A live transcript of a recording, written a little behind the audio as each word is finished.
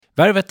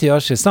Värvet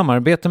görs i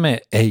samarbete med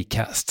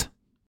Acast.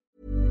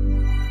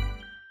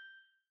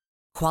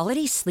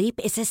 Quality sleep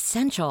is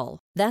essential.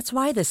 That's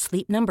why the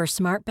Sleep Number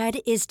Smart Bed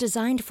is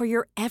designed for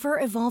your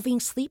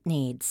ever-evolving sleep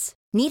needs.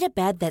 Need a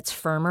bed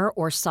that's firmer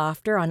or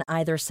softer on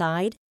either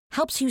side?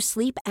 Helps you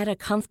sleep at a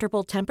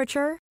comfortable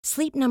temperature?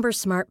 Sleep Number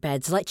Smart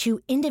Beds let you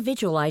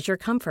individualize your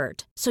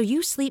comfort, so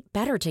you sleep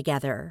better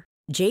together.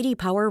 J.D.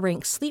 Power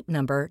ranks Sleep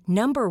Number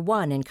number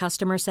 1 in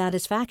customer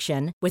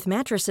satisfaction with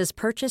mattresses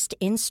purchased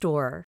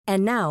in-store.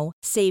 And now,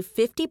 save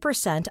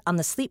 50% on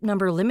the Sleep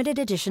Number Limited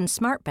Edition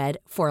Smart Bed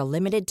for a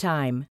limited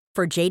time.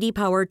 For JD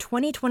Power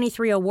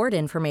 2023 award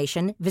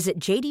information, visit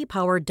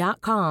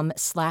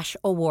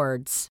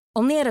jdpower.com/awards.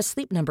 Only at a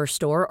Sleep Number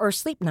store or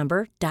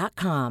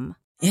sleepnumber.com.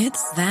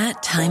 It's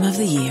that time of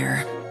the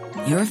year.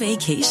 Your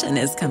vacation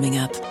is coming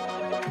up.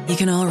 You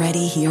can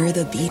already hear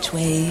the beach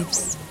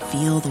waves,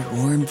 feel the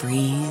warm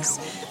breeze,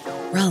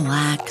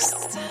 relax,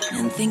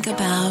 and think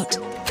about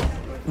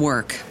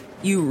work.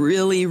 You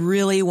really,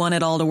 really want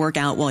it all to work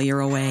out while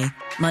you're away.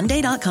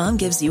 Monday.com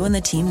gives you and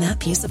the team that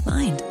peace of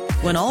mind.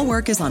 When all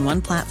work is on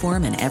one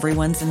platform and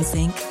everyone's in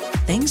sync,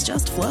 things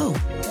just flow.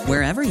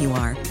 Wherever you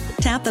are,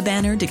 tap the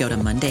banner to go to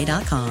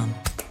Monday.com.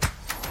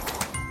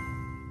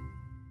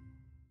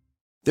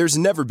 There's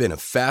never been a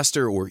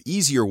faster or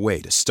easier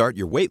way to start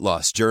your weight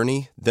loss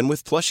journey than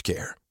with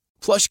PlushCare.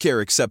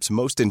 PlushCare accepts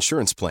most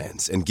insurance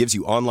plans and gives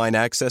you online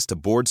access to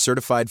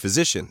board-certified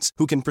physicians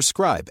who can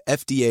prescribe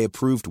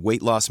FDA-approved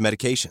weight loss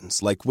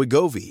medications like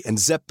Wegovy and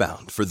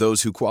Zepbound for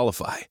those who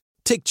qualify.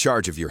 Take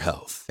charge of your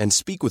health and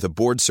speak with a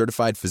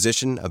board-certified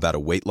physician about a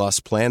weight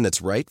loss plan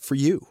that's right for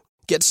you.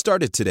 Get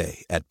started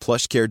today at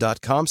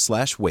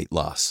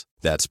plushcare.com/weightloss.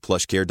 That's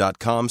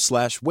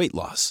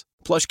plushcare.com/weightloss.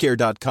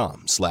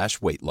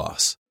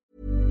 plushcare.com/weightloss.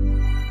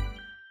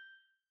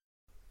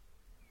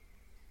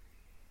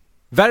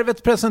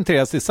 Värvet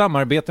presenteras i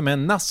samarbete med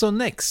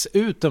Nasonex,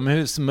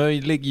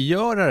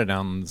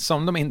 utomhusmöjliggöraren,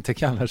 som de inte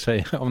kallar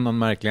sig av någon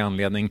märklig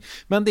anledning.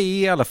 Men det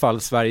är i alla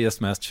fall Sveriges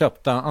mest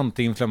köpta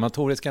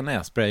antiinflammatoriska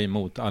nässpray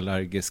mot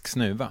allergisk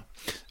snuva.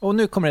 Och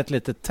nu kommer ett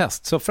litet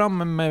test, så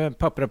fram med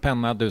papper och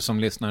penna du som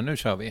lyssnar, nu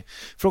kör vi.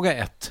 Fråga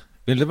 1.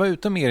 Vill du vara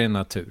ute mer i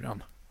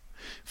naturen?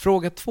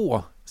 Fråga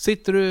 2.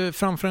 Sitter du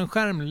framför en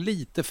skärm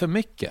lite för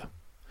mycket?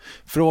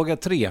 Fråga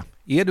 3.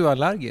 Är du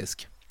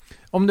allergisk?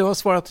 Om du har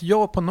svarat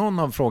ja på någon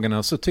av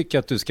frågorna så tycker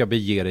jag att du ska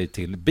bege dig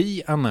till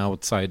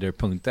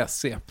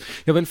beanoutsider.se.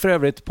 Jag vill för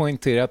övrigt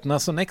poängtera att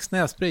Nasonex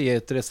nässpray är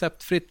ett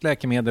receptfritt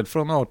läkemedel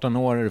från 18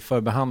 år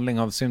för behandling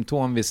av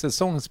symptom vid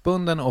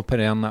säsongsbunden och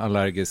perenn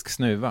allergisk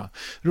snuva.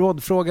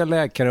 Rådfråga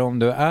läkare om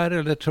du är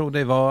eller tror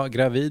dig vara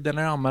gravid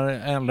eller ammar,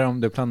 eller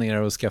om du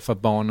planerar att skaffa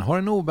barn, har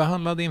en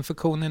obehandlad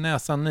infektion i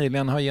näsan,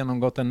 nyligen har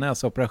genomgått en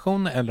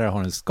näsoperation eller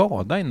har en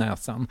skada i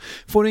näsan.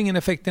 Får ingen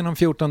effekt inom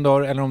 14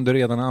 dagar eller om du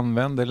redan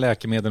använder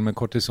läkemedel med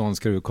kortison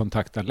ska du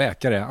kontakta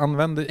läkare.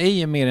 Använd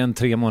ej mer än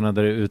 3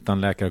 månader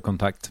utan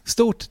läkarkontakt.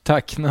 Stort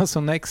tack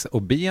Nasonex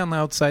och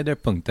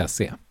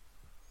beanoutsider.se.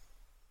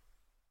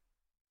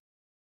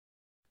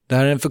 Det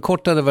här är den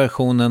förkortade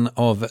versionen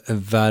av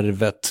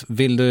Värvet.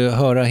 Vill du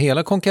höra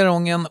hela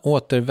konkarongen,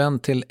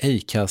 återvänd till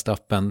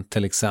Acast-appen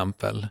till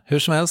exempel. Hur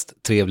som helst,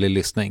 trevlig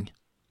lyssning.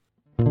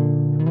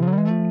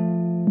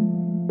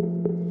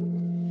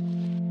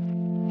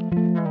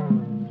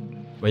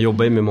 Man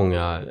jobbar ju med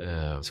många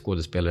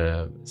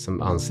skådespelare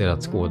som anser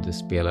att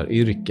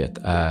skådespelaryrket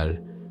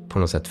är på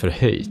något sätt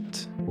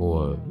förhöjt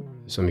och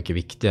så mycket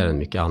viktigare än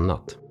mycket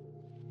annat.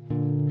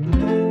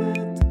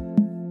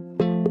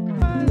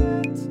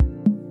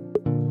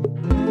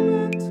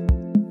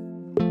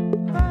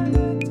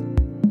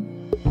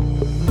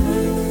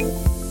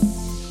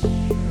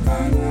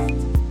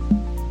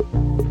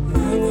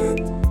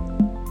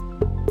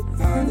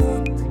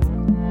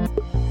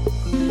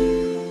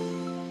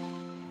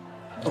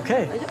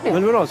 Okej,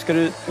 men vadå? Ska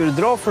du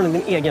dra från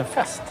din egen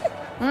fest?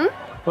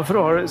 Varför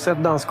då? Har du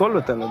sett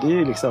dansgolvet än? Det är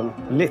ju liksom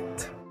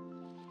lit.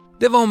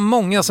 Det var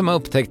många som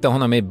upptäckte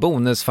honom i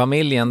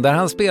Bonusfamiljen, där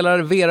han spelar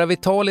Vera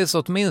Vitalis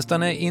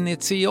åtminstone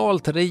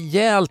initialt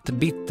rejält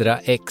bittra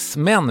ex.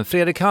 Men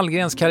Fredrik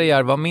Hallgrens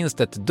karriär var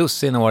minst ett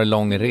dussin år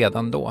lång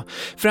redan då.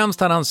 Främst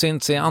hade han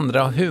synts i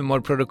andra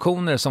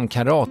humorproduktioner som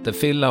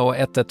Karatefylla och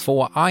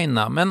 112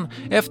 Aina. Men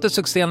efter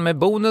succén med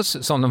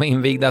Bonus, som de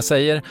invigda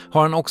säger,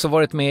 har han också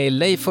varit med i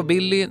Leif och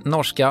Billy,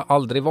 norska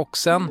Aldrig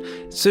Voxen,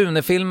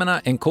 Sune-filmerna,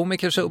 En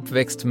komikers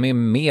uppväxt med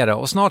mera.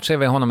 Och snart ser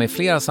vi honom i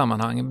flera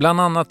sammanhang,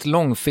 bland annat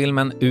långfilmen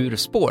Ur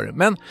spår.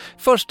 Men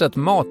först ett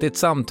matigt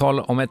samtal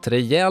om ett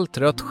rejält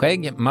rött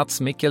skägg,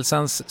 Mats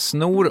Mikkelsens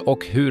snor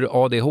och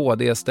hur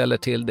ADHD ställer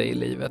till det i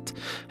livet.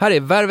 Här är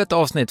Värvet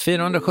avsnitt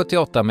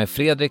 478 med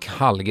Fredrik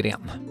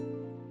Hallgren.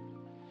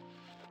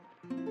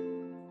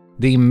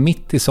 Det är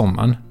mitt i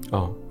sommaren.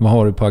 Ja. Vad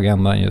har du på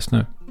agendan just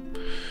nu?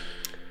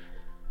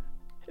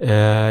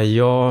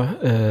 Jag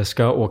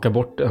ska åka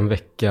bort en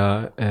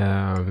vecka. Jag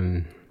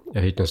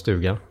har hyrt en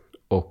stuga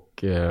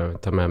och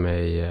tar med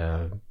mig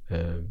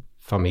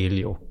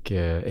familj och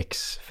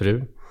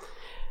exfru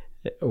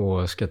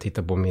och ska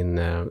titta på min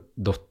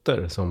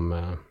dotter som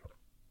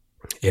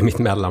är mitt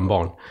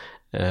mellanbarn.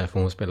 För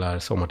hon spelar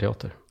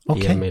sommarteater.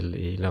 Okej. Emil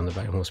i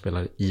Lönneberg. Hon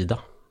spelar Ida.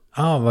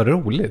 Vad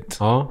roligt.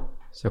 Ja,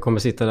 så jag kommer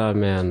sitta där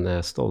med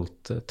en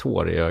stolt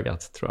tår i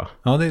ögat, tror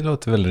jag. Ja, det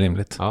låter väl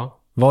rimligt. Ja.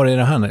 Var är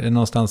det här? Är det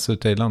någonstans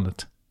ute i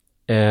landet?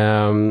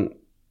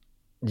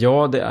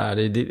 Ja, det är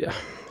det.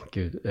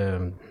 Gud.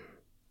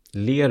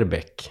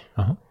 Lerbäck.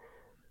 Jaha.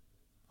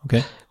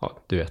 Okej. Ja,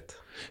 du vet.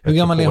 Hur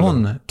gammal är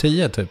hon?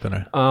 10 typ,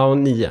 eller? Ja, och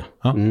 9.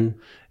 Ja. Mm.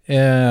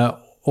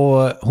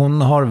 Och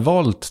hon har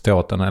valt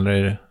teatern, eller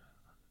är det...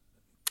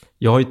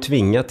 Jag har ju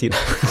tvingat till.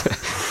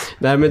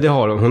 Nej, men det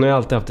har hon. Hon har ju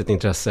alltid haft ett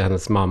intresse.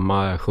 Hennes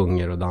mamma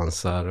sjunger och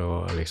dansar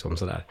och liksom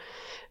sådär.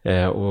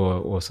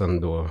 Och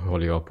sen då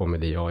håller jag på med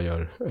det jag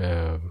gör.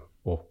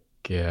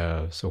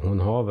 Så hon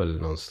har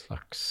väl någon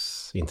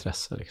slags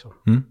intresse liksom.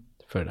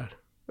 För det där.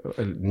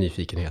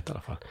 Nyfikenhet i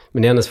alla fall.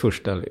 Men det är hennes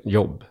första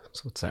jobb,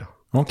 så att säga.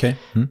 Okej.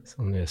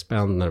 Så hon är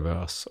spänd,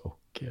 nervös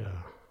och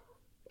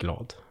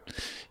glad.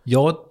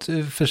 Jag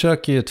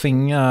försöker ju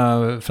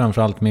tvinga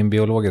framförallt min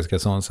biologiska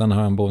son. Sen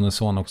har jag en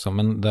bonusson också.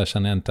 Men där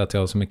känner jag inte att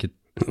jag har så mycket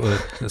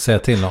att säga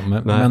till om.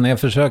 Men jag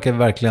försöker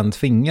verkligen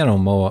tvinga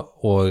dem att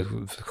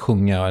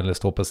sjunga eller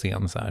stå på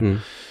scen så här.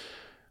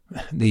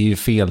 Det är ju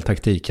fel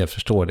taktik, jag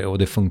förstår det. Och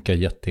det funkar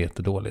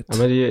jättedåligt. Ja,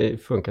 men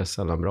det funkar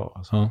sällan bra.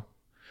 Alltså. Ja.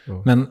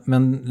 Ja.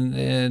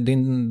 Men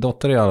din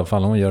dotter i alla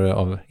fall, hon gör det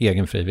av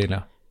egen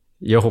frivilliga.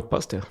 Jag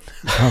hoppas det.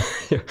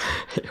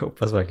 Jag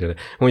hoppas verkligen det.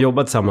 Hon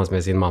jobbar tillsammans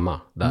med sin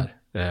mamma där.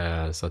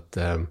 Så att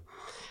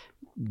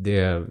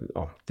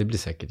det blir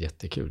säkert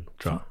jättekul,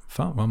 tror jag.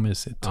 Fan vad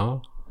mysigt.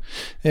 Ja.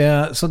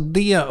 Så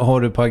det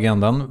har du på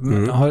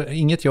agendan. Har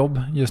inget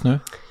jobb just nu?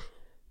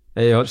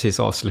 Jag har precis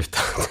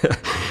avslutat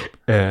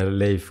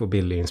Leif och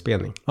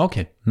Billy-inspelning.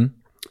 Okej.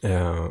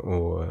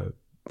 Och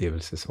det är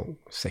väl säsong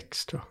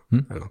 6, tror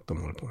jag. Eller något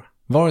de håller på med.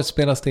 Var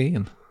spelas det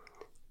in?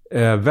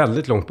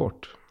 Väldigt långt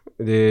bort.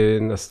 Det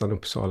är nästan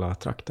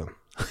Uppsala-trakten.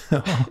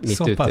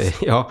 Så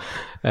pass. Jag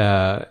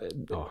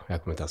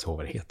kommer inte ens ihåg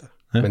vad det heter.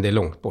 Men det är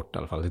långt bort i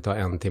alla fall. Det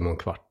tar 1 timme och en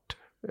kvart.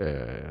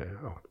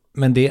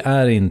 Men det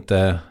är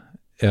inte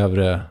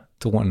övre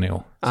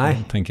Tornio,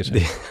 nej, tänker sig.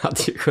 Det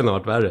hade ju kunnat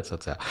varit värre, så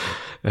att säga.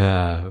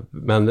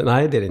 Men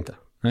nej, det är det inte.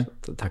 Nej.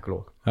 Tack och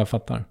lov. Jag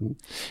fattar.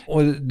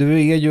 Och du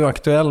är ju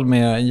aktuell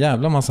med en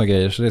jävla massa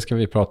grejer, så det ska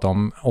vi prata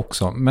om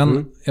också.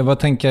 Men jag bara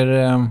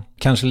tänker,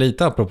 kanske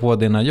lite apropå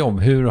dina jobb,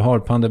 hur har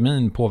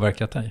pandemin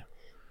påverkat dig?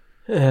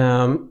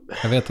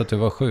 Jag vet att du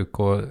var sjuk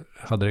och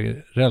hade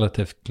det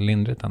relativt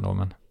lindrigt ändå,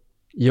 men...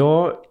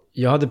 Ja,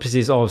 jag hade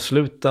precis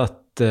avslutat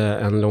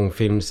en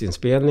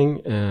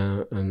långfilmsinspelning,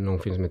 en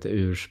långfilm som heter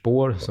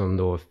Urspår, som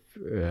då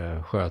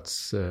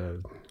sköts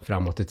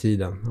framåt i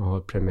tiden och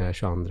har premiär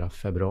 22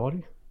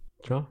 februari,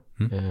 tror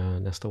jag,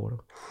 nästa år.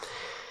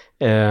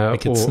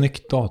 Vilket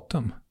snyggt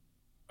datum.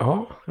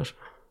 Ja, kanske.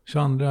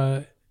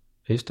 22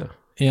 just det.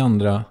 i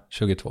andra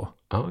 22.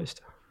 Ja, just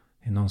det.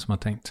 Det är någon som har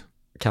tänkt.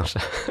 Kanske.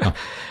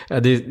 Ja.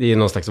 Det är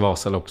någon slags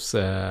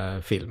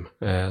Vasaloppsfilm,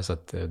 så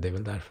att det är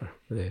väl därför.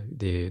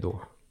 Det är ju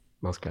då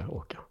man ska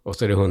åka. Och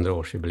så är det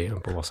 100-årsjubileum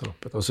på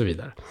Vasaloppet och så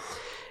vidare.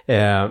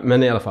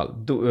 Men i alla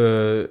fall, då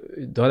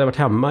hade jag varit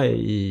hemma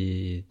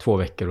i 2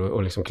 veckor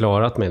och liksom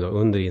klarat mig då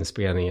under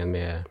inspelningen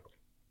med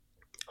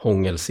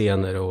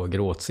hångelscener och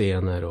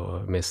gråtscener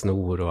och med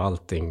snor och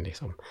allting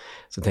liksom.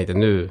 Så jag tänkte,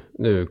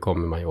 nu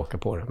kommer man ju åka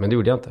på det. Men det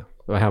gjorde jag inte.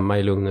 Jag var hemma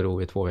i lugn och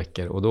ro i 2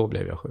 veckor och då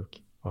blev jag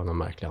sjuk av någon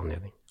märklig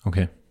anledning.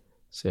 Okej.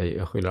 Så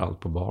jag skyller allt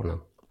på barnen.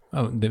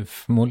 Ja, det är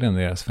förmodligen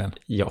deras fel.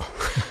 Ja.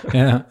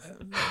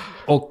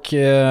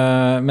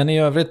 Men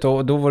i övrigt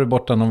då var du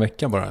borta någon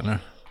vecka bara,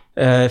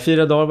 eller?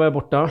 4 dagar var jag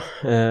borta,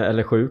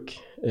 eller sjuk.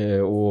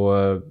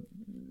 Och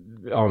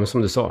ja, men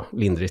som du sa,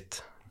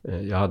 lindrigt.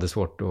 Jag hade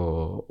svårt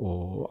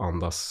att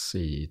andas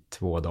i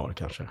 2 dagar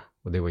kanske.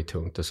 Och det var ju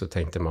tungt. Och så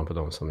tänkte man på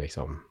de som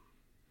liksom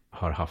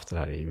har haft det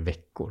här i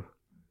veckor.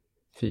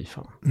 Fy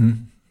fan.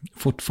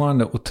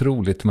 Fortfarande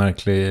otroligt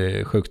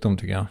märklig sjukdom,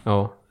 tycker jag.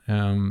 Ja.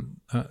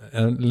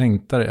 Jag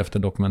längtar efter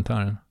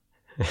dokumentären.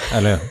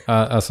 Eller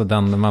alltså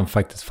den man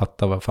faktiskt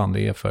fattar vad fan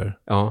det är för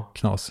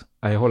knas.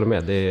 Ja, jag håller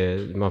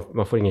med.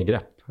 Man får ingen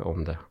grepp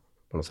om det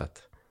på något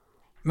sätt.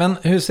 Men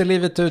hur ser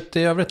livet ut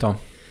i övrigt då?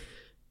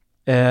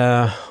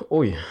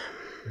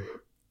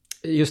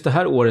 Just det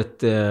här året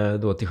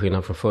då, till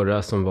skillnad från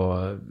förra som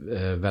var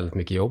väldigt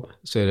mycket jobb,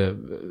 så är det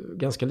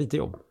ganska lite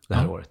jobb det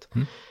här året.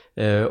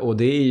 Och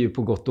det är ju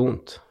på gott och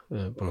ont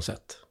på något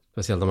sätt.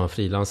 Speciellt när man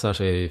frilansar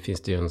så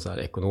finns det ju en så här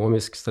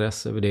ekonomisk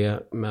stress över det,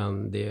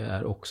 men det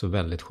är också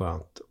väldigt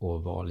skönt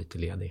att vara lite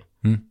ledig.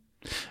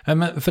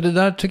 Men för det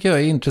där tycker jag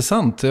är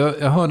intressant.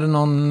 Jag hörde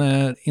någon,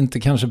 inte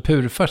kanske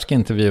purfärsk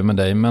intervju med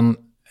dig, men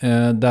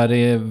där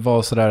det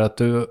var sådär att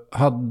du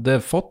hade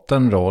fått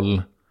en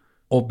roll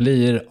och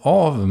blir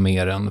av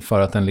med den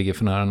för att den ligger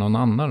för nära någon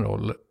annan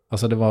roll.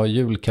 Alltså det var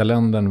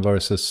julkalendern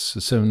versus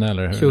Sune,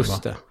 eller hur?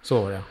 Just det,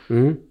 så var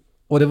det.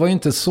 Och det var ju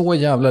inte så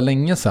jävla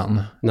länge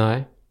sedan.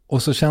 Nej.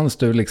 Och så känns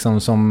du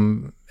liksom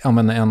som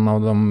en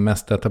av de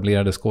mest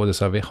etablerade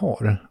skådespelare vi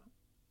har.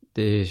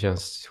 Det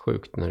känns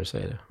sjukt när du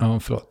säger det. Ja,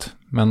 förlåt.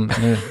 Men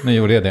nu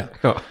gjorde jag det.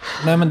 Ja.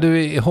 Nej, men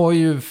du har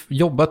ju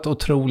jobbat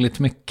otroligt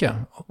mycket.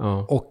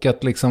 Ja. Och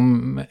att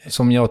liksom,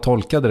 som jag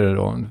tolkade det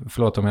då,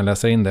 förlåt om jag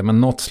läser in det,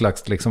 men något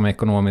slags liksom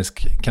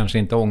ekonomisk, kanske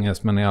inte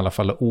ångest, men i alla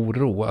fall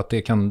oro, att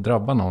det kan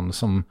drabba någon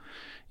som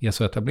är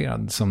så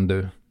etablerad som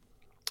du.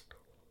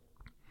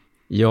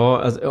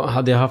 Ja, alltså,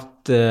 hade jag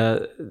haft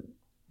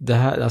det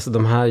här, alltså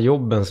de här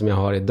jobben som jag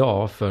har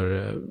idag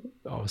för,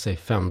 säg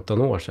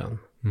 15 år sedan,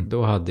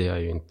 då hade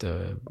jag ju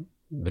inte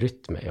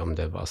brytt mig om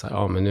det var så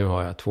här, men nu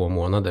har jag 2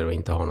 månader och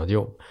inte har något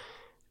jobb.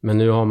 Men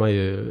nu har man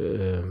ju,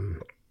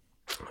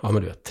 men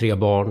du vet, 3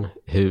 barn,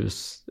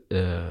 hus,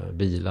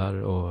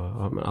 bilar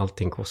och men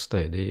allting kostar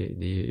ju. Det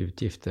är ju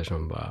utgifter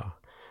som bara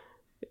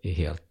är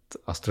helt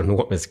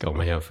astronomiska om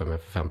man jämför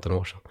med för 15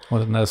 år sedan. Och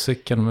den där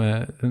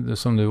cykeln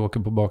som du åker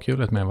på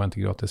bakhjulet med var inte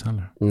gratis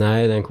heller?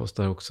 Nej, den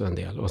kostar också en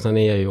del. Och sen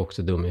är jag ju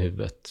också dum i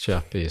huvudet.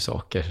 Köper ju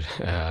saker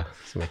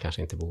som jag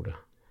kanske inte borde.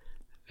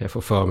 Jag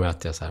får för mig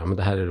att jag säger, men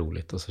det här är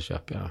roligt, och så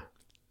köper jag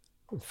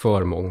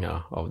för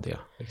många av det.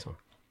 Liksom.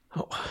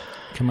 Ja.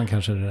 Kan man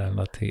kanske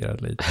relatera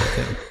lite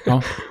till?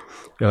 Ja.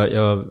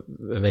 Jag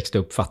växte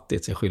upp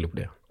fattigt, så jag skyller på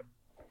det.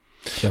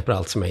 Köper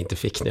allt som jag inte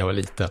fick när jag var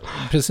liten.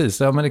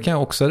 Precis, ja, men det kan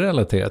jag också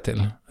relatera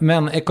till.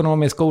 Men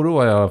ekonomisk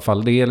oro i alla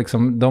fall, det är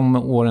liksom, de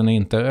åren är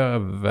inte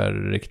över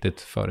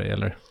riktigt för dig,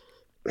 eller?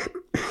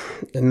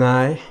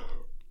 Nej,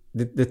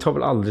 det tar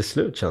väl aldrig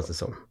slut, känns det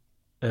som.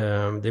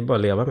 Det är bara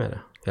att leva med det,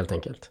 helt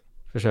enkelt.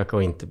 Försöka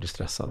att inte bli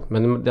stressad.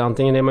 Men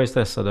antingen är man ju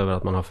stressad över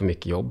att man har för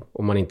mycket jobb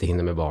och man inte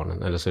hinner med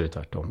barnen. Eller så är det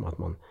tvärtom, att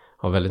man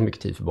har väldigt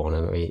mycket tid för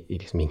barnen och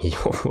liksom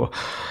inget jobb.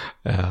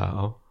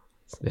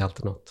 Det är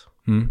alltid något.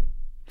 Mm.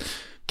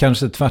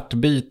 Kanske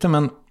tvärtbyte,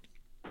 men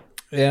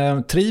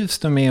trivs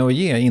du med att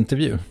ge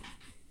intervju?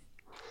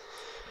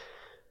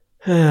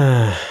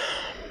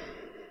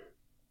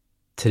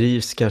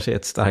 Trivs kanske är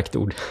ett starkt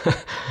ord.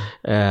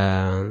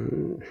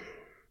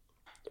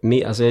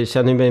 Alltså jag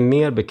känner mig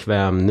mer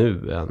bekväm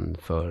nu än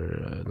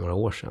för några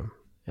år sedan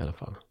i alla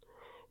fall.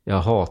 Jag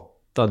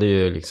hatade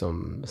ju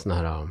liksom såna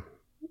här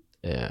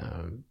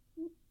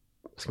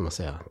ska man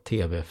säga,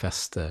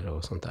 tv-fester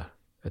och sånt där.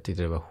 Jag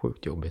tyckte det var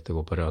sjukt jobbigt att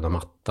gå på röda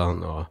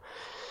mattan, och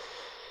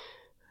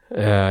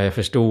jag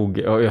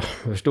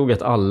förstod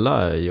att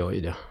alla gör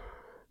ju det.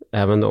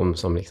 Även de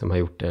som liksom har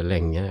gjort det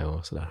länge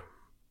och sådär.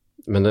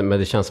 Men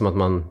det känns som att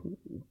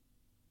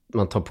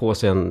man tar på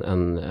sig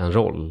en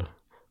roll,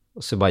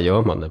 och så bara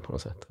gör man det på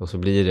något sätt. Och så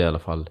blir det i alla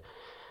fall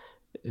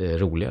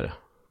roligare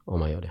om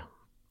man gör det.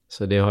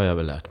 Så det har jag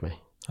väl lärt mig.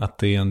 Att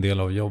det är en del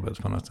av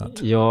jobbet på något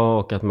sätt. Ja,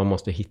 och att man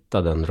måste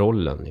hitta den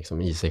rollen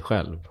liksom i sig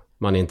själv.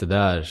 Man är inte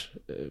där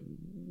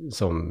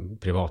som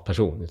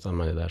privatperson, utan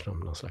man är där som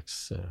någon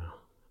slags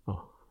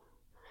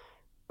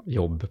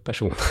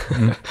jobbperson.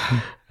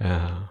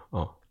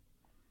 Ja.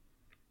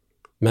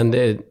 Men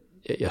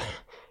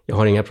jag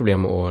har inga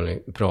problem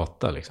att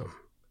prata liksom.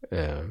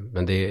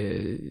 Men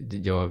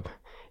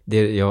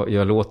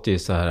jag låter ju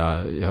så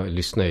här, jag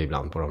lyssnar ju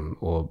ibland på dem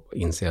och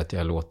inser att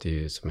jag låter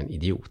ju som en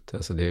idiot.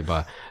 Alltså det är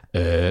bara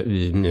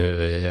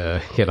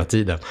hela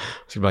tiden.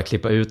 Jag ska bara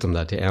klippa ut dem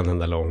där till en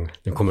enda lång.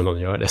 Nu kommer någon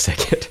göra det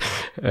säkert.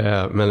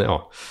 Men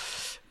ja,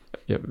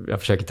 jag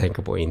försöker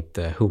tänka på att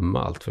inte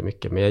humma allt för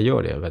mycket. Men jag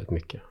gör det väldigt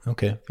mycket.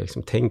 Okay. Jag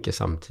liksom tänker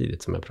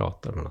samtidigt som jag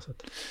pratar på något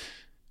sätt.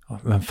 Ja,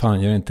 vem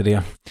fan gör inte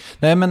det?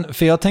 Nej, men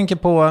för jag tänker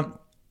på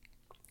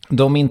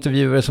de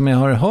intervjuer som jag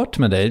har hört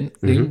med dig,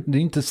 det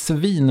är inte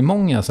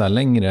svinmånga så här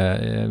längre,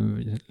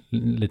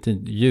 lite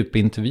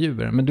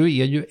djupintervjuer, men du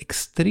är ju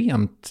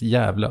extremt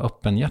jävla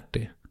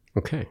öppenhjärtig.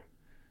 Okej,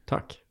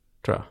 tack,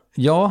 tror jag.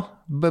 Ja,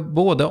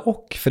 både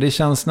och, för det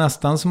känns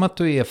nästan som att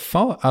du är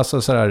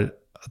alltså så här,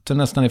 att du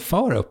nästan är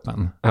för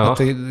öppen. Ja. Att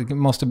det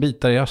måste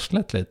bita i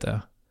arslet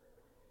lite.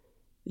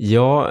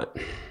 Ja,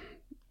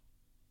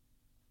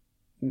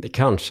 det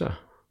kanske.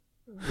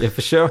 Jag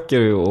försöker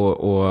ju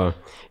och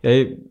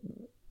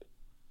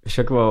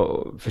försöker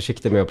vara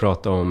försiktig med att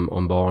prata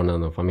om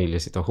barnen och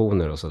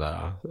familjesituationer och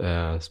sådär.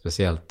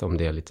 Speciellt om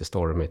det är lite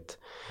stormigt.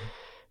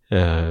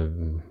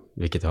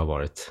 Vilket det har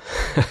varit.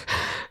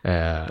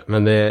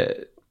 Men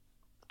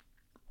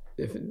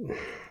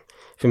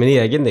för min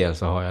egen del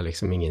så har jag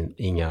liksom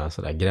inga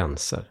sådär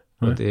gränser.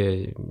 Och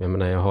jag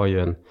menar, jag har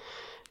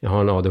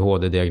en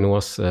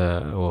ADHD-diagnos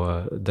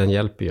och den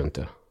hjälper ju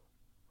inte.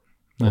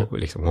 Och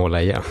liksom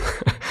hålla igen.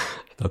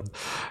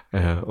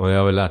 Och jag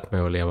har väl lärt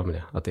mig att leva med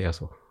det, att det är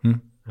så. Mm.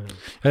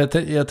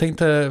 Jag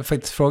tänkte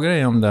faktiskt fråga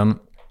dig om den.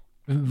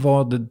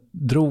 Vad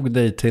drog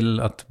dig till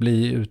att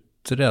bli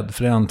utredd?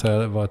 För det antar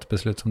jag var ett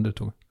beslut som du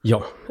tog.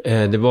 Ja,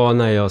 det var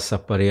när jag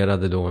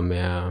separerade då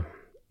med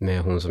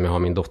hon som jag har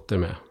min dotter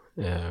med.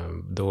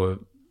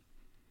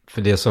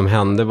 För det som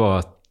hände var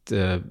att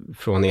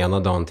från ena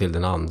dagen till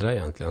den andra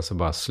egentligen så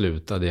bara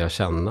slutade jag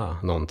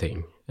känna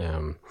någonting.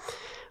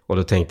 Och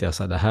då tänkte jag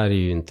så här, det här är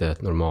ju inte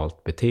ett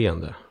normalt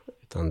beteende.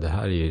 Utan det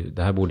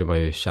här borde man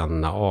ju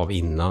känna av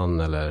innan.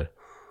 Eller,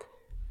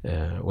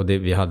 och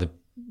vi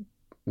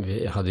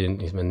hade ju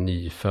liksom en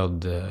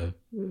nyfödd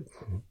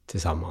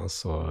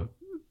tillsammans.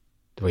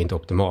 Och det var inte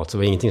optimalt. Så det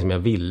var ingenting som jag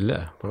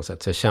ville på något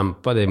sätt. Så jag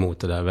kämpade emot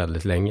det där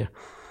väldigt länge.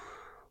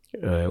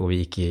 Och vi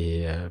gick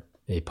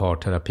i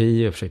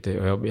parterapi och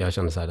försökte, och jag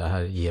kände så här, det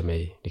här ger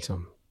mig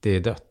liksom, det är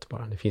dött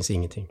bara, det finns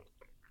ingenting.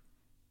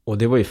 Och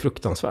det var ju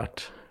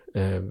fruktansvärt.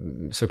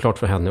 Såklart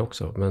för henne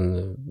också,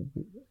 men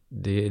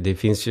det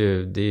finns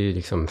ju, det är ju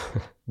liksom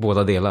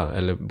båda delar,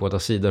 eller båda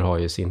sidor har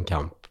ju sin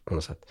kamp på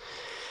något sätt.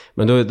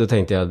 Men då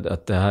tänkte jag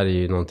att det här är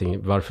ju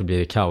någonting, varför blir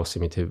det kaos i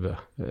mitt huvud?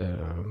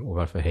 Och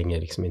varför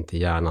hänger liksom inte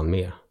hjärnan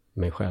med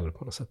mig själv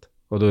på något sätt?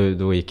 Och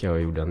då gick jag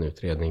och gjorde en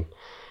utredning.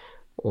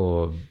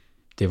 Och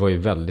det var ju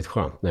väldigt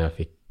skönt när jag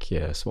fick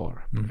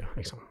svar på det.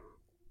 Liksom.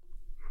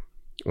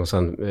 Och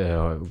sen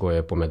går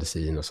jag på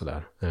medicin och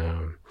sådär.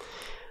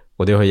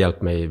 Och det har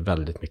hjälpt mig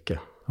väldigt mycket.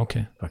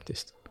 Okej.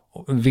 Faktiskt.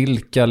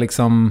 Vilka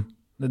liksom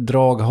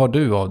drag har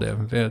du av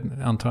det? Jag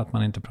antar att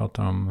man inte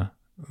pratar om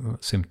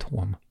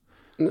symptom.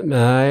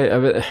 Nej,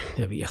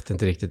 jag vet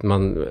inte riktigt.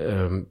 Jag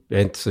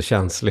är inte så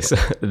känslig. Så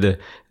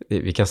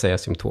vi kan säga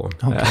symptom.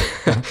 Okay.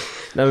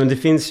 Nej, men det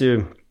finns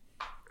ju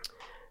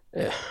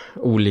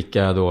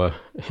olika då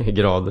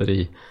grader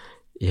i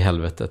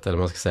helvetet, eller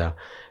vad man ska säga.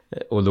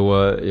 Och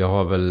då, jag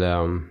har väl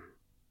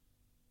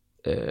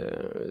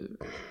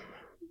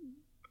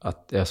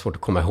att jag har svårt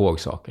att komma ihåg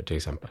saker till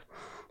exempel.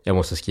 Jag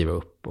måste skriva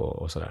upp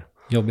och sådär.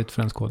 Jobbigt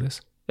för en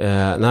skådis?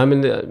 Nej,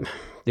 men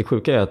det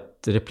sjuka är att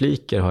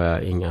repliker har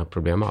jag inga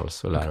problem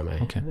alls att lära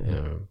mig. Okay.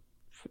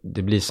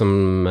 Det blir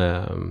som,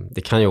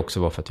 det kan ju också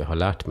vara för att jag har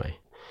lärt mig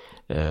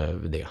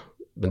det.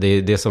 Men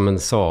det är som en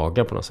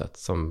saga på något sätt.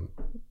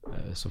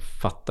 Så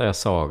fattar jag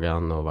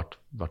sagan och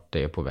vart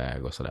det är på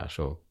väg och sådär.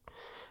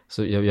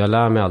 Så jag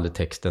lär mig aldrig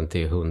texten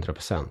till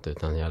 100%,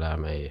 utan jag lär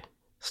mig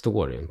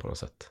storyn på något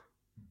sätt.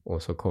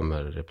 Och så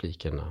kommer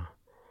replikerna.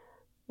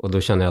 Och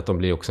då känner jag att de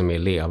blir också mer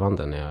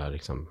levande när jag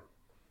liksom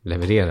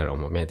levererar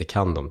dem, om jag inte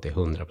kan dem till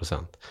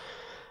 100%.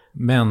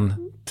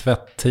 Men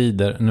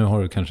tvättider, nu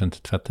har du kanske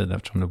inte tvättider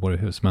eftersom du bor i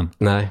hus, men...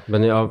 Nej,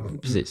 men ja,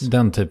 precis.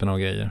 Den typen av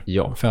grejer?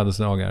 Ja.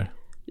 Födelsedagar?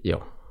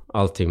 Ja,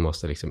 allting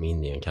måste liksom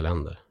in i en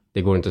kalender.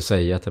 Det går inte att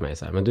säga till mig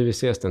så här, men du, vi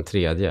ses den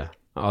 3:e.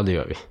 Ja, det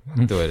gör vi.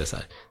 Då är det så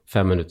här,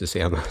 5 minuter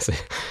senare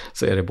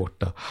så är det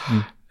borta.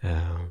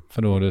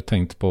 För då har du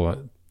tänkt på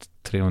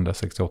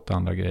 368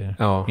 andra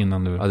grejer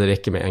innan du... Ja, det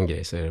räcker med en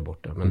grej så är det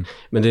borta.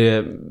 Men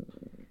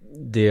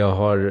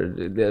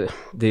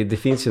det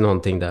finns ju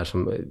någonting där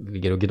som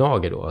ligger och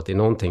gnager då. Att det är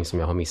någonting som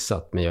jag har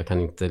missat, men jag kan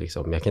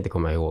inte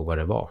komma ihåg vad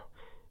det var.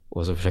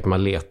 Och så försöker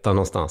man leta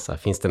någonstans här.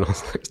 Finns det någon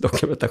slags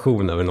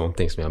dokumentation över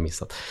någonting som jag har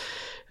missat?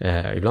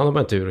 Ibland har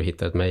man tur och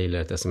hittar ett mejl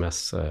eller ett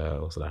sms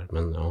och sådär.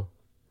 Men ja.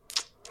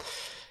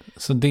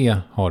 Så det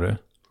har du?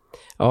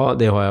 Ja,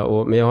 det har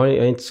jag. Men jag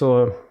är inte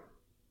så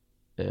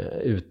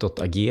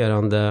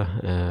utåtagerande.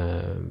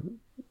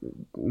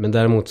 Men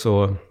däremot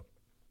så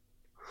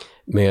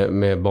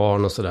med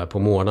barn och sådär på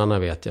morgnarna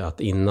vet jag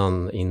att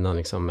innan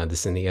liksom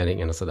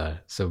medicineringen och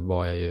sådär så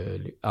var jag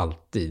ju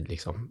alltid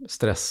liksom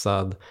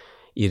stressad,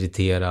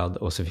 irriterad,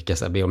 och så fick jag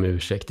så här be om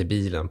ursäkt i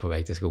bilen på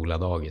väg till skola,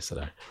 dagis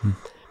sådär.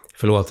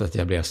 Förlåt att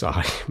jag blev så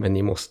arg, men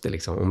ni måste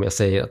liksom, om jag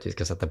säger att vi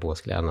ska sätta på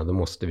oss kläderna, då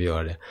måste vi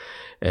göra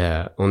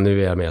det. Och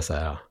nu är jag med så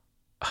här,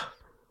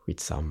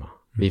 skitsamma.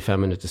 Vi är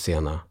 5 minuter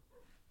sena,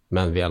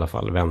 men vi är i alla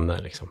fall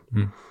vänner liksom.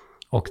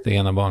 Och det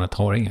ena barnet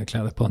har inga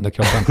kläder på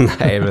underkroppen.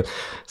 Nej, men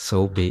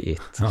so be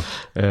it. Ja.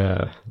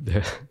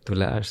 Då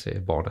lär sig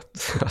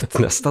barnet att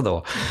nästa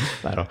dag.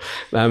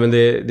 Nej, men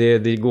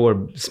det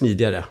går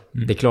smidigare.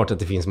 Det är klart att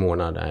det finns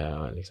månader där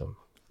jag liksom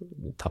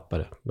tappar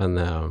det. Men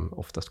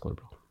oftast går det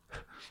bra.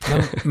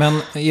 Men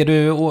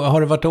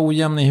har du varit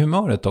ojämn i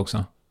humöret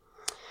också?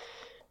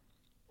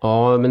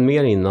 Ja, men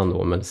mer innan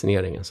då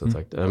medicineringen så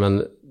sagt.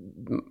 Men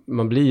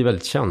man blir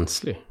väldigt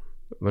känslig.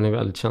 Man är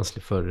väldigt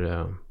känslig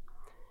för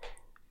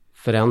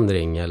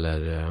förändring,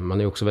 eller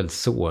man är också väldigt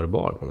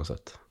sårbar på något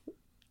sätt.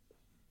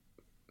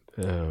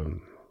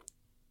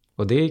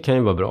 Och det kan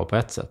ju vara bra på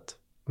ett sätt.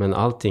 Men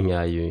allting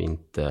är ju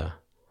inte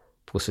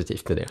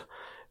positivt med det.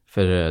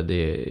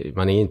 För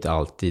man är inte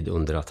alltid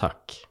under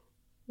attack,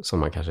 som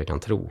man kanske kan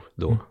tro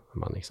då.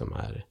 Man liksom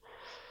är,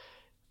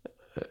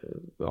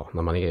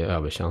 när man är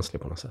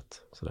överkänslig på något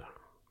sätt. Sådär.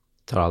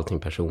 Tar allting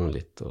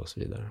personligt och så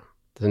vidare.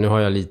 Så nu har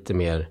jag lite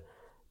mer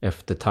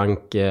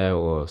eftertanke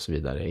och så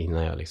vidare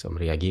innan jag liksom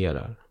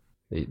reagerar.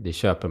 Det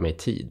köper mig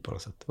tid på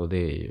något sätt. Och det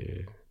är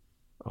ju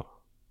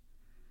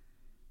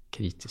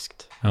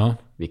kritiskt. Ja.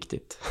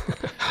 Viktigt.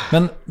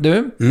 Men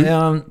du,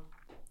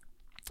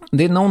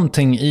 det är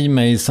någonting i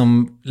mig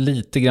som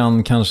lite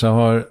grann kanske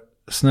har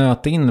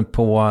snöat in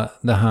på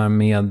det här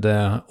med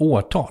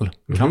årtal.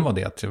 Kan vara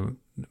det att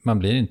man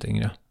blir inte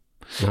yngre.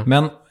 Ja.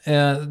 Men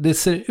det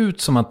ser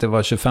ut som att det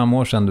var 25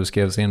 år sedan du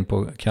skrevs in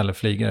på Kalle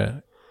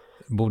Flygare.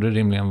 Borde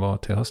rimligen vara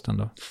till hösten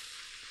då?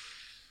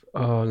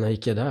 Ja, när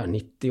gick jag där?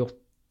 98?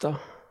 Ja,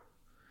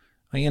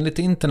 enligt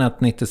internet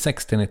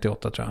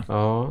 96-98 tror jag.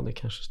 Ja, det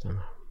kanske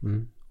stämmer.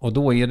 Och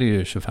då är det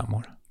ju 25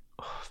 år.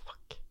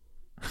 Fuck.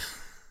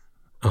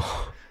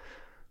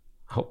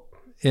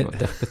 Vad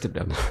deppigt det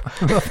blev.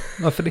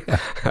 Varför det?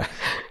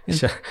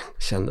 Jag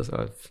kände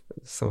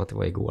som att det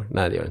var igår.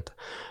 Nej, det gör det inte.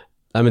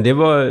 Nej, men det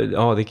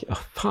var,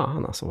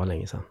 fan alltså, vad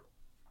länge sedan.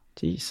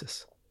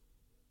 Jesus.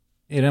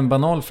 Är det en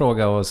banal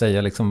fråga att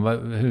säga liksom,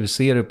 hur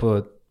ser du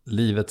på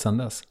livet sedan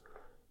dess?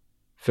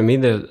 För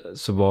min del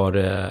så var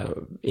det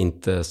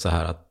inte så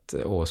här att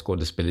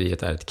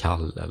skådespeleriet är ett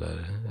kall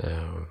eller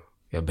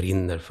jag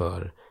brinner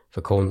för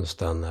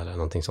konsten eller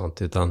någonting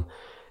sånt, utan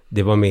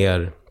det var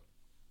mer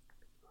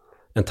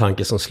en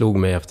tanke som slog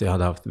mig efter jag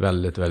hade haft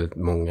väldigt, väldigt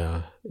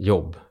många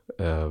jobb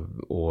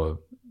och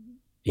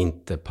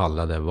inte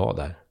pallade vara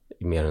där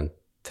i mer än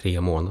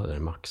 3 månader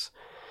max.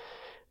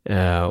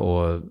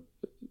 Och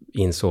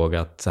insåg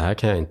att så här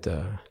kan jag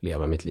inte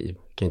leva mitt liv.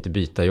 Jag kan inte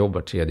byta jobb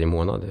var 3:e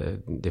månad.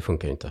 Det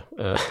funkar ju inte.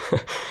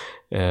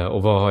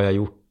 Och vad har jag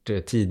gjort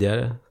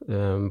tidigare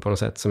på något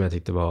sätt som jag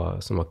tyckte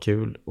var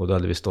kul? Och då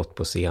hade vi stått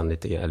på scen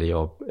lite, eller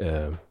jag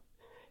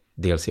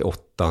dels i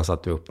 8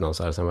 satte vi upp någon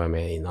så här. Sen var jag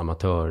med i en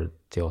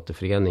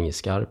amatörteaterförening i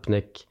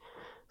Skarpnäck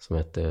som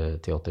hette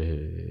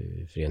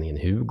Teaterföreningen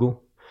Hugo.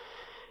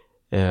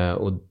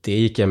 Och det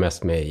gick jag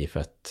mest med i för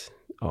att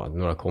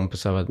några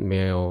kompisar var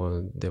med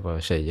och det var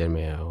tjejer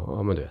med och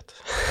ja, men du vet.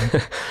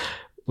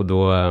 Och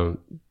då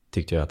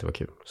tyckte jag att det var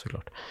kul,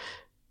 såklart.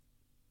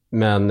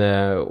 Men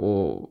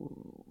och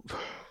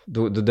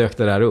då dök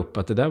det där upp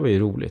att det där var ju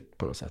roligt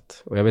på något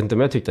sätt. Och jag vet inte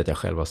om jag tyckte att jag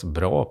själv var så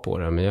bra på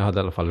det, men jag hade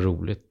i alla fall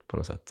roligt på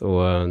något sätt.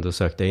 Och då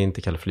sökte jag in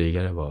till Kalle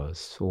Flygare, jag var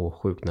så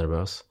sjukt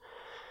nervös.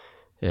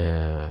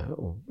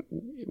 Och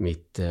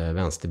mitt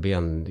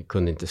vänsterben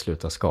kunde inte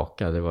sluta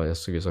skaka. Jag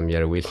såg ut som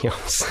Jerry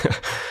Williams.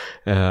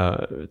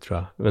 Tror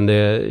jag. Men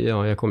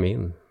jag kom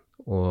in.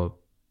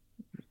 Och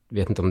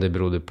vet inte om det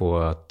berodde på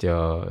att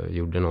jag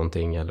gjorde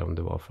någonting eller om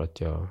det var för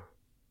att jag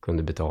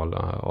kunde betala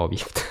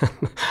avgiften.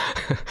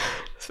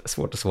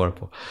 Svårt att svara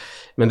på.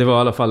 Men det var i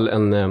alla fall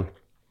en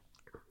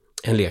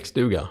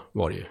lekstuga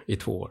var det ju i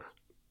 2 år.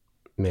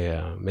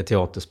 Med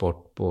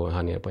teatersport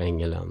här nere på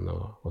Ängelen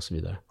och så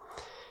vidare.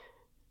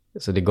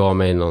 Så det gav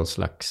mig någon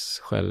slags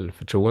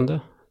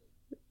självförtroende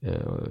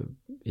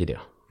i det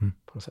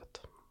på något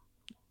sätt.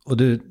 Och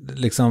du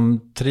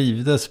liksom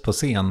trivdes på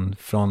scen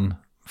från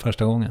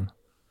första gången?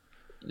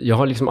 Jag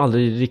har liksom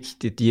aldrig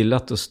riktigt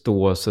gillat att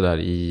stå så där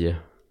i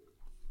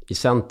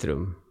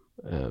centrum.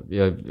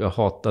 Jag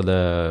hatade,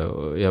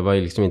 jag var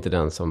liksom inte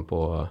den som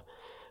på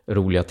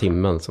roliga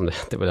timmen som det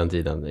hette på den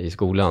tiden i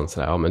skolan. Så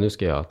där, ja men nu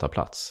ska jag ta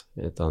plats.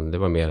 Utan det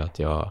var mer att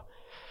jag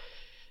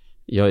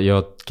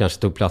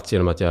kanske tog plats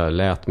genom att jag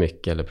lät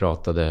mycket eller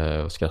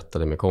pratade och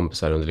skrattade med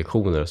kompisar under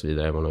lektioner och så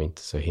vidare. Det var nog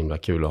inte så himla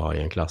kul att ha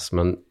i en klass.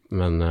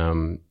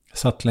 Men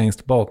satt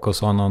längst bak och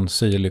sa någon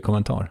syrlig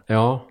kommentar.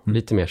 Ja,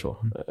 lite mer så.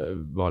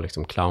 Var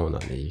liksom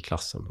clownen i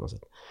klassen på något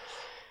sätt.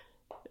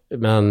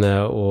 Men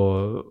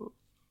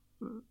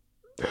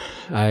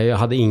nej, jag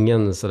hade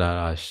ingen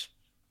sådär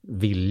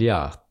vilja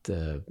att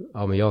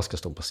men jag ska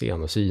stå på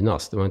scen och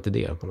synas. Det var inte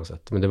det på något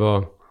sätt. Men det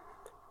var...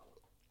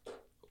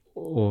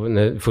 Och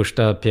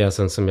första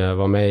pjäsen som jag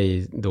var med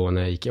i då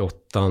när jag gick i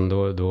 8,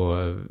 då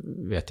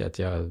vet jag att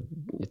jag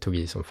tog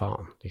i som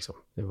fan. Liksom.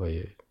 Det var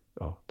ju,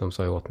 de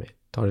sa ju åt mig,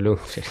 ta det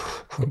lugnt.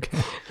 Okay.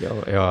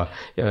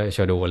 jag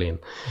körde all in.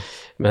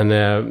 Men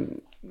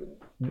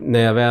när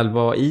jag väl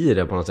var i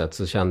det på något sätt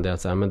så kände jag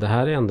att så här, men det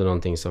här är ändå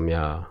någonting som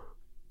jag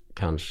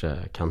kanske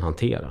kan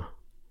hantera.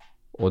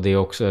 Och det är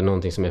också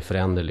någonting som är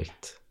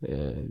föränderligt,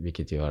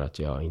 vilket gör att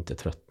jag inte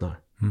tröttnar.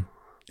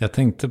 Jag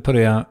tänkte på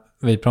det.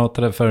 Vi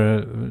pratade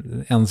för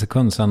 1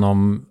 sekund sedan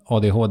om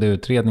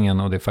ADHD-utredningen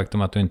och det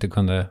faktum att du inte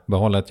kunde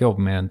behålla ett jobb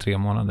mer än 3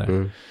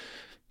 månader.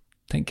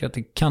 Tänker att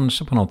det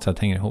kanske på något sätt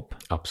hänger ihop.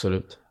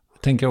 Absolut.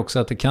 Jag tänker också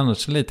att det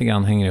kanske lite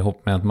grann hänger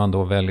ihop med att man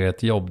då väljer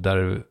ett jobb där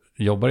du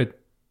jobbar i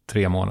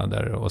 3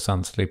 månader och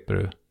sen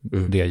slipper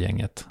du det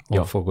gänget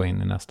och får gå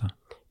in i nästa.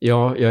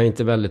 Ja, jag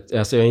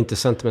är inte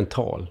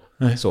sentimental.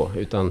 Nej. Så,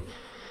 utan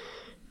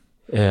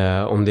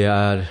om det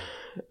är...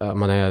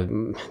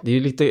 det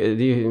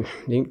är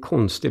en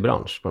konstig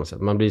bransch på något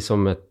sätt. Man blir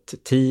som ett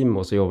team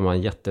och så jobbar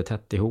man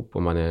jättetätt ihop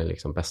och man är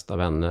liksom bästa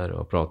vänner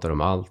och pratar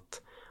om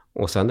allt.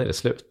 Och sen är det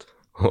slut.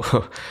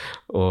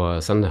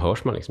 och sen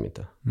hörs man liksom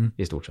inte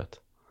i stort sett.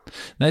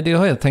 Nej, det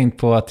har jag tänkt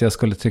på att jag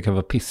skulle tycka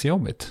var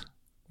pissjobbigt.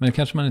 Men det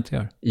kanske man inte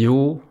gör.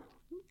 Jo,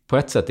 på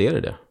ett sätt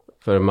är det.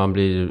 För man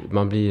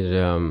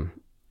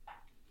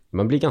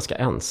blir ganska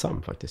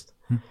ensam faktiskt.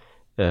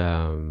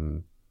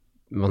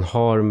 Man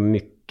har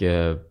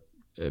mycket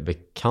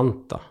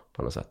bekanta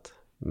på något sätt.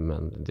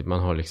 Men man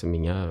har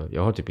liksom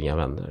jag har typ inga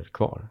vänner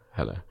kvar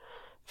heller.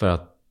 För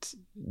att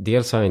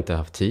dels har jag inte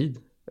haft tid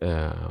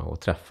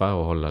att träffa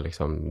och hålla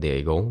liksom det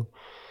igång.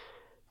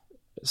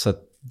 Så att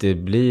det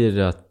blir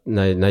att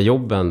när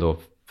jobben då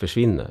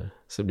försvinner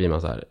så blir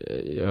man så här,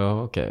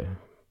 ja okej,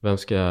 vem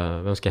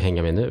ska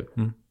hänga med nu?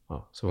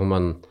 Ja, så får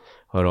man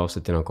höra av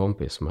sig till någon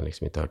kompis som man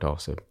liksom inte hört av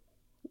sig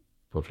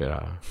på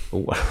flera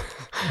år.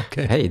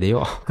 Okay. Hej, det är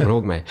jag. Kom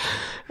ihåg mig.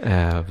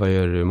 Vad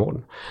gör du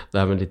imorgon? Det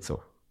är väl lite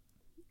så.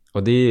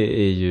 Och det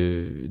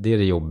är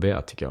det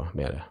jobbiga tycker jag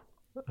med det.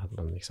 Att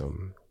man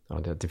liksom,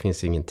 det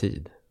finns ingen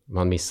tid.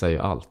 Man missar ju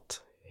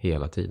allt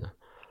hela tiden.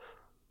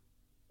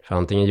 För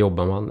antingen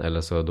jobbar man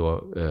eller så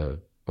då,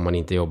 Om man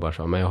inte jobbar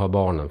så, men jag har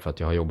barnen för att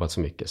jag har jobbat så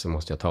mycket så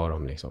måste jag ta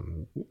dem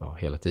liksom,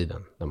 hela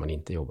tiden när man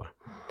inte jobbar.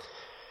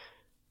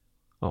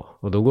 Ja,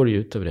 och då går det ju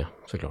ut över det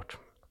såklart.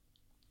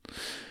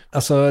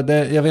 Alltså,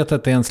 jag vet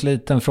att det är en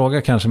sliten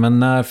fråga kanske, men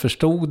när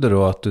förstod du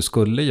då att du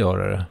skulle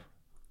göra det?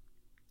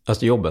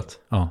 Alltså jobbet?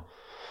 Ja.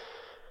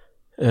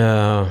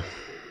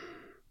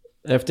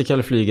 Efter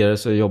Kalle Flygare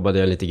så jobbade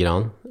jag lite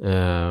grann.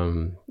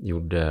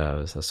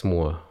 Gjorde så här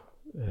små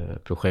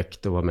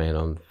projekt och var med i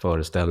någon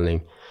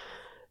föreställning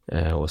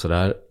och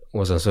sådär.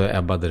 Och sen så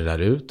ebbade det där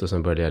ut och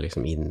sen började jag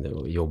liksom in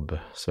och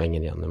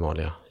jobbsvängen igen, det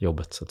vanliga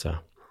jobbet så att säga.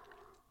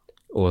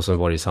 Och så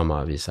var det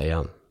samma visa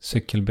igen.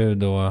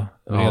 Cykelbud och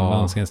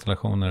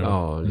bredbandsinstallationer.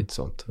 Ja, lite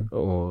sånt.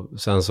 Och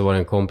sen så var det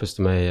en kompis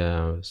till mig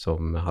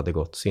som hade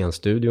gått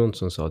scenstudion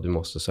som sa du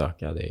måste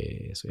söka,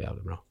 det är så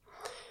jävla bra.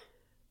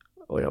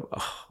 Och jag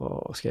bara,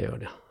 vad ska jag göra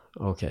det?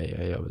 Okej,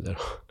 jag gör väl det då.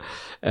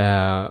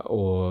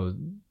 Och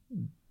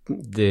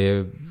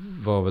det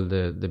var väl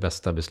det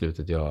bästa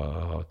beslutet jag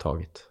har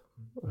tagit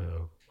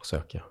att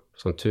söka.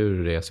 Som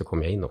tur är så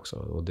kom jag in också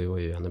och det var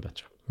ju ännu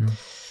bättre.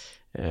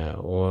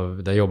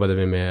 Och där jobbade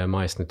vi med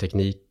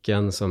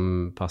Meissner-tekniken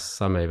som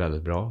passar mig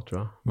väldigt bra,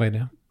 tror jag. Vad är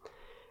det?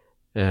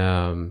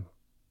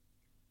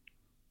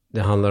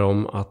 Det handlar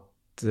om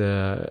att,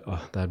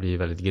 det här blir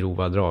väldigt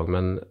grova drag,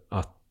 men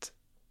att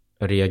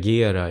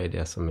reagera är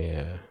det som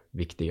är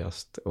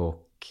viktigast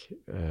och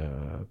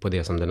på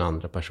det som den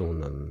andra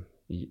personen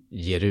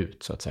ger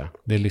ut, så att säga.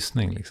 Det är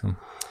lyssning liksom?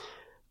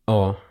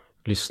 Ja,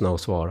 lyssna och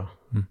svara.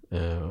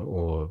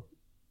 Och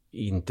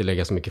inte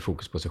lägga så mycket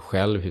fokus på sig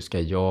själv. Hur ska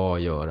jag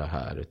göra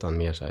här? Utan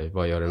mer så här,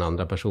 vad gör den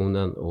andra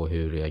personen och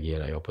hur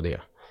reagerar jag på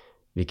det?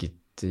 Vilket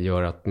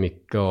gör att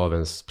mycket av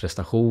ens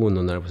prestation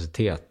och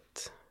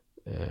nervositet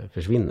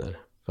försvinner.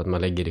 För att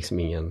man lägger liksom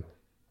ingen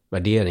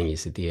värdering i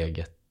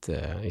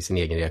i sin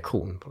egen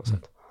reaktion på något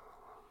sätt.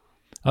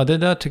 Ja, det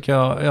där tycker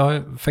jag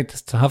har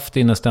faktiskt haft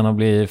ynnesten att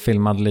bli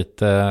filmad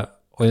lite.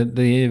 Och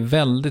det är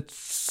väldigt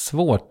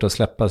svårt att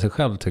släppa sig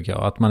själv, tycker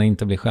jag. Att man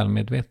inte blir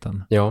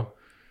självmedveten. Ja.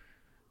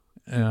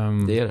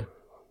 Det är det.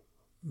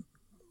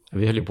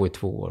 Vi höll ju på i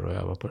 2 år och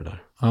jag var på det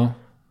där. Ja.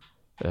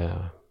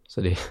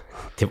 Så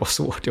det var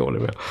svårt, jag håller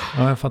med.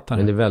 Ja, jag fattar.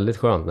 Men det är väldigt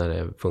skönt när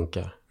det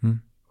funkar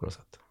på något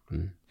sätt.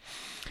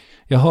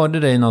 Jag hörde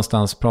dig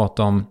någonstans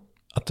prata om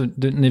att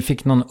ni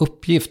fick någon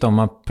uppgift om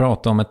att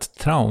prata om ett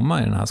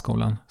trauma i den här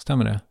skolan.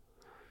 Stämmer det?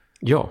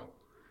 Ja,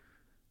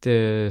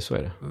 så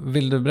är det.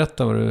 Vill du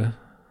berätta vad du...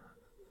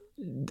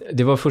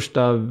 Det var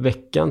första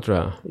veckan, tror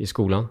jag, i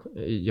skolan.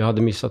 Jag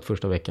hade missat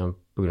första veckan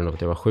på grund av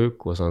att jag var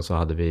sjuk. Och sen så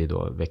hade vi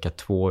då vecka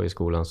 2 i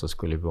skolan, så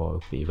skulle vi vara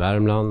uppe i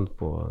Värmland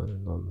på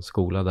någon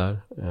skola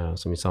där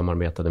som vi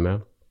samarbetade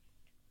med.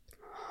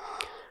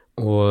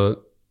 Och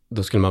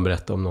då skulle man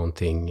berätta om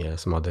någonting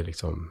som hade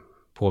liksom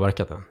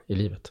påverkat en i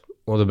livet.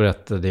 Och då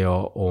berättade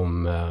jag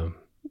om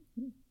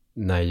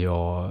när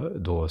jag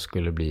då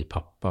skulle bli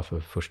pappa för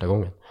första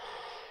gången.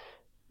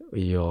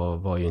 Jag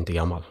var ju inte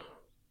gammal.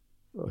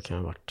 Jag kan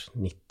ha varit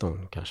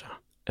 19 kanske.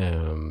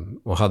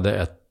 Och hade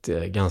ett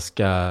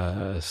ganska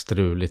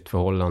struligt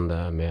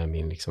förhållande med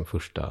min liksom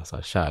första så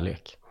här,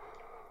 kärlek.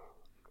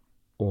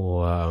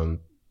 Och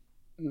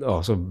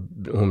ja, så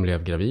hon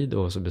blev gravid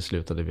och så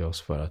beslutade vi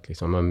oss för att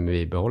liksom, men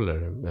vi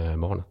behåller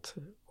barnet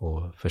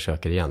och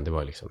försöker igen. Det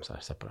var liksom så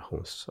här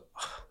separations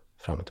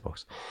fram och tillbaka.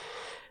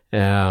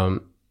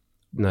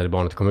 När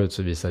barnet kom ut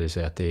så visade det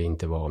sig att det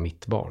inte var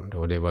mitt barn.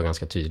 Och det var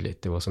ganska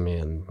tydligt. Det var som i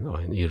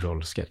en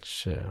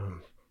Yrrol-sketch.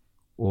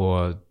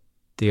 Och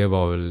det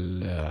var väl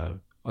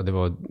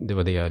det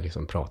var det jag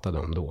liksom pratade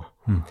om då.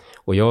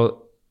 Och jag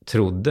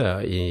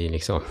trodde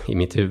i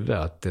mitt huvud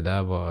att det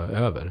där var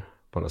över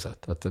på något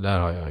sätt. Att det där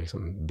har jag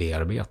liksom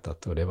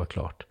bearbetat och det var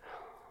klart.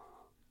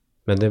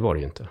 Men det var det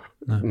ju inte.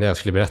 Nej. När jag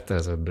skulle berätta det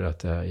så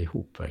bröt jag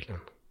ihop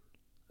verkligen.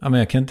 Ja, men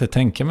jag kan inte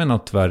tänka mig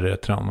något värre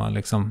trauma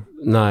liksom.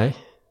 Nej,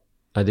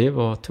 det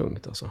var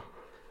tungt alltså.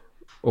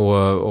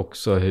 Och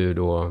också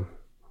hur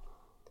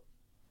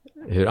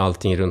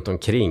allting runt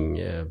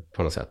omkring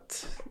på något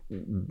sätt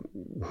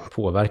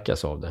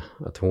påverkas av det.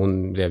 Att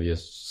hon blev ju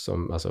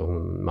som, alltså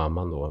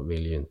mamman då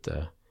vill ju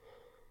inte,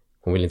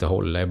 hon vill inte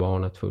hålla i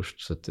barnet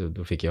först, så att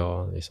då fick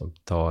jag liksom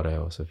ta det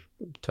och så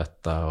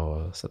tvätta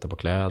och sätta på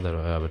kläder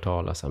och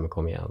övertala så här, men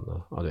kom igen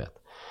och ja, du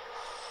vet.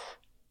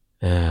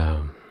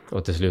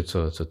 Och till slut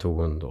så tog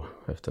hon då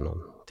efter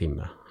någon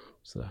timme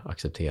så där,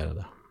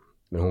 accepterade.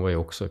 Men hon var ju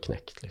också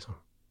knäckt liksom.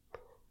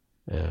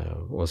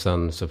 Och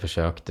sen så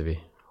försökte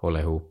vi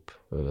hålla ihop,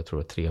 jag tror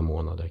det var 3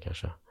 månader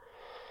kanske.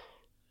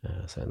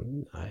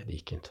 Sen, nej, det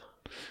gick inte.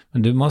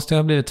 Men du måste ju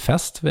ha blivit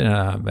fäst vid den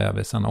här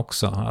bebisen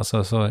också.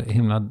 Alltså så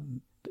himla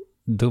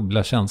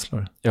dubbla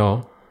känslor.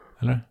 Ja.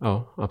 Eller?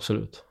 Ja,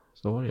 absolut.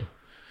 Så var det ju.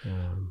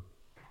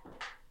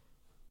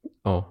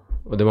 Ja,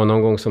 och det var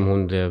någon gång som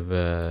hon blev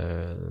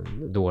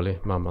dålig.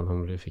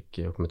 Mamman,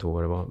 jag kommer inte ihåg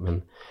vad det var.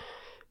 Men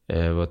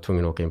var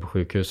tvungen att åka in på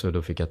sjukhus och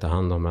då fick jag ta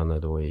hand om henne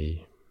då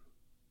i,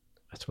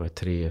 jag tror det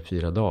var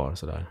 3-4 dagar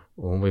sådär.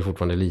 Och hon var ju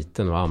fortfarande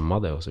liten och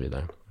ammade och så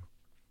vidare.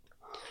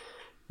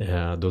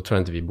 Då tror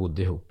jag inte vi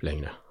bodde ihop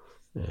längre.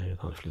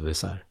 Han flyttade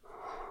isär.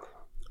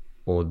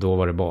 Och då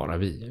var det bara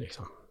vi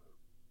liksom.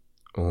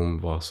 Och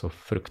hon var så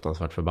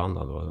fruktansvärt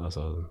förbannad då,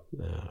 alltså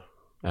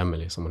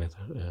Emily som hon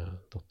heter,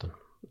 dottern,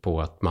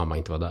 på att mamma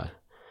inte var där.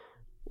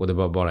 Och det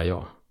var bara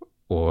jag.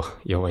 Och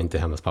jag var inte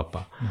hennes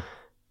pappa.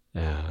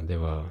 Det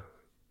var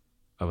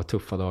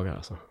tuffa dagar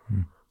alltså.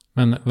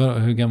 Men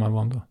hur gammal var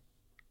hon då?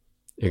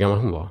 Hur gammal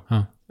hon var?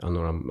 Ja.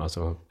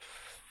 Alltså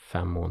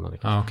 5 månader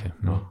kanske. Ah, okay.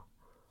 Ja,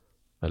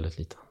 väldigt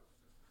liten.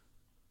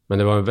 Men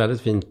det var en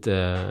väldigt fint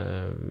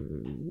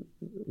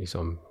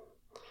liksom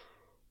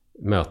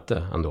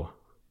möte ändå.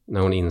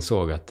 När hon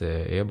insåg att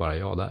det är bara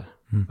jag där.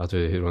 Att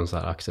hur hon så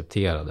här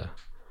accepterade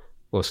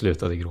och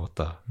slutade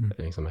gråta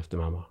liksom efter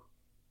mamma.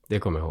 Det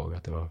kommer jag ihåg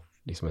att det var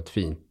liksom ett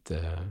fint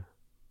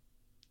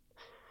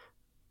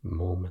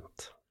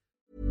moment.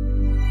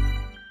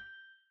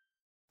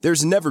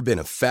 There's never been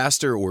a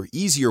faster or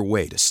easier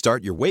way to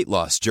start your weight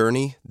loss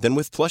journey than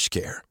with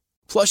PlushCare.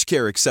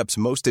 PlushCare accepts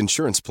most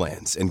insurance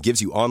plans and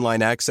gives you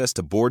online access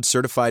to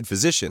board-certified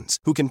physicians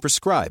who can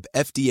prescribe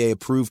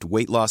FDA-approved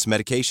weight loss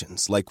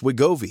medications like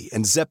Wegovy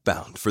and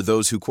Zepbound for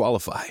those who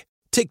qualify.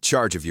 Take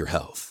charge of your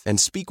health and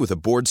speak with a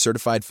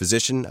board-certified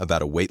physician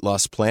about a weight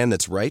loss plan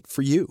that's right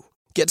for you.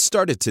 Get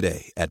started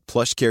today at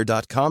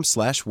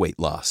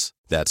plushcare.com/weightloss.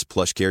 That's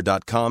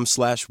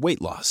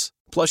plushcare.com/weightloss.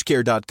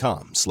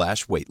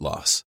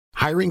 plushcare.com/weightloss.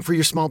 Hiring for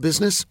your small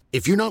business?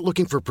 If you're not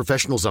looking for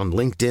professionals on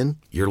LinkedIn,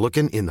 you're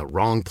looking in the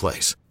wrong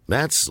place.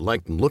 That's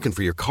like looking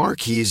for your car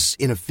keys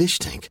in a fish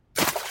tank.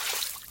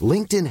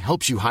 LinkedIn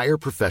helps you hire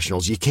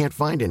professionals you can't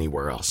find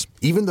anywhere else,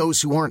 even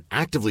those who aren't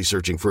actively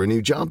searching for a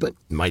new job but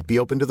might be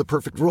open to the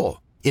perfect role.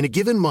 In a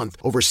given month,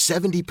 over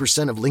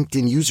 70% of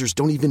LinkedIn users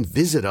don't even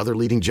visit other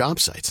leading job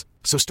sites.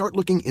 So start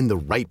looking in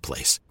the right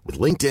place.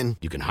 With LinkedIn,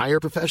 you can hire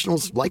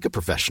professionals like a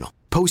professional.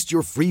 Post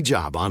your free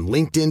job on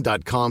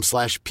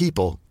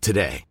linkedin.com/people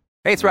today.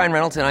 Hey, it's Ryan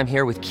Reynolds, and I'm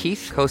here with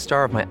Keith,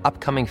 co-star of my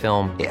upcoming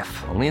film,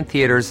 If, only in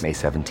theaters May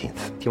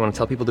 17th. Do you want to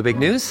tell people the big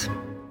news?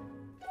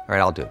 All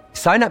right, I'll do it.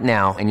 Sign up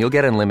now and you'll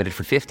get unlimited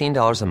for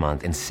 $15 a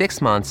month and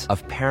 6 months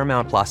of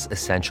Paramount Plus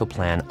Essential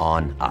Plan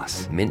on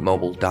us.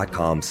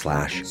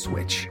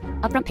 MintMobile.com/switch.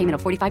 Upfront payment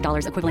of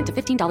 $45 equivalent to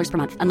 $15 per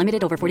month.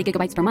 Unlimited over 40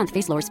 gigabytes per month.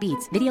 Face lower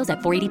speeds. Videos at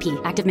 480p.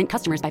 Active Mint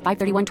customers by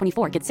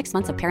 531.24 get 6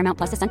 months of Paramount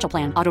Plus Essential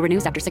Plan. Auto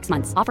renews after 6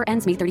 months. Offer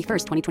ends May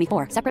 31st,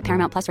 2024. Separate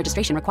Paramount Plus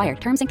registration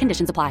required. Terms and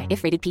conditions apply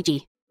if rated PG.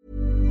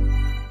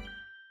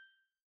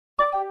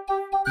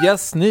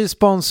 Yes, ny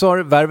sponsor.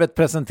 Värvet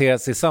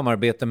presenteras i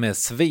samarbete med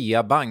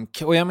Svea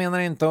Bank. Och jag menar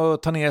inte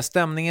att ta ner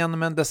stämningen,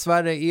 men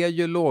dessvärre är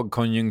ju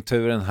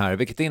lågkonjunkturen här,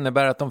 vilket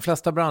innebär att de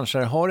flesta branscher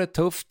har det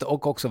tufft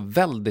och också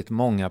väldigt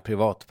många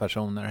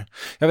privatpersoner.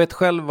 Jag vet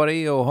själv vad det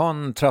är att ha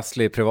en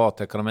trasslig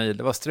privatekonomi.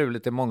 Det var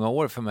struligt i många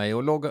år för mig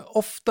och låg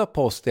ofta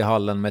post i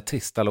hallen med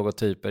trista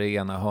logotyper i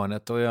ena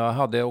hörnet. Och jag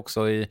hade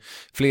också i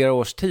flera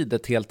års tid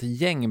ett helt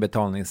gäng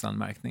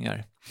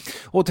betalningsanmärkningar.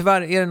 Och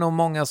tyvärr är det nog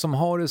många som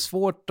har det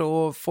svårt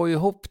att få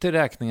ihop till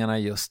räkningarna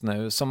just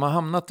nu, som har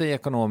hamnat i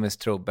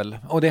ekonomiskt trubbel.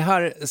 Och det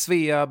här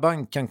Svea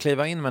Bank kan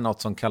kliva in med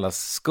något som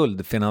kallas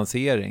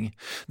skuldfinansiering.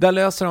 Där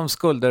löser de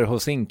skulder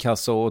hos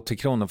inkasso och till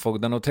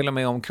Kronofogden, och till och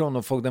med om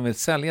Kronofogden vill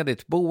sälja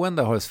ditt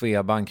boende har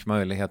Svea Bank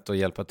möjlighet att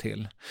hjälpa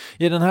till.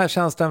 I den här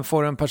tjänsten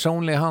får du en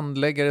personlig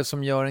handläggare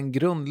som gör en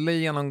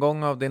grundlig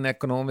genomgång av din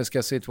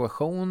ekonomiska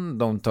situation.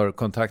 De tar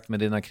kontakt med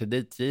dina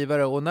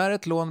kreditgivare och när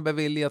ett lån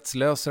beviljats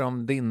löser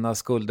de dina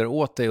skulder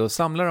åt dig och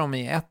samlar dem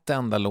i ett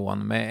enda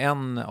lån med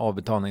en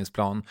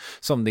avbetalningsplan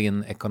som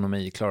din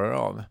ekonomi klarar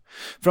av.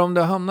 För om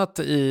du har hamnat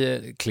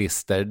i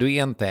klister, du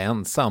är inte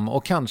ensam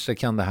och kanske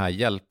kan det här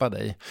hjälpa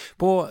dig.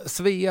 På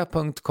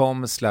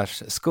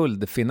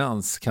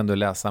svea.com/skuldfinans kan du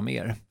läsa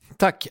mer.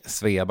 Tack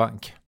Svea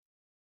Bank.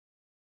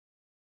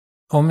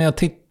 Om jag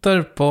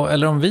tittar på,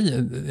 eller om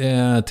vi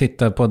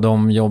tittar på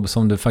de jobb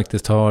som du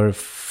faktiskt har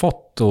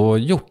fått och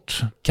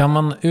gjort, kan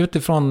man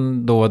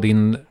utifrån då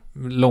din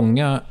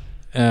långa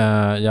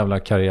jävla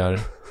karriär,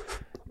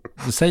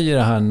 säger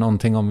det här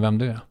någonting om vem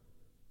du är?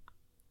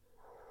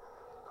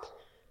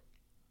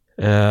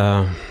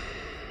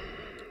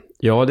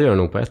 Ja, det gör det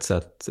nog på ett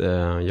sätt.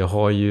 Jag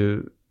har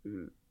ju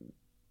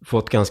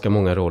fått ganska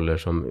många roller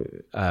som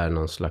är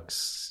någon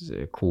slags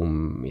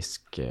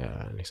komisk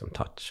liksom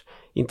touch.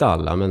 Inte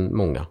alla, men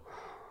många.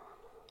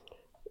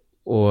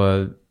 Och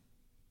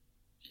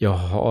jag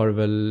har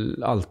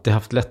väl alltid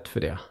haft lätt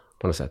för det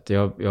på något sätt.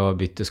 Jag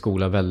bytte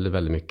skola väldigt,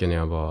 väldigt mycket när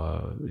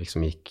jag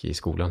gick i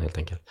skolan helt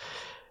enkelt.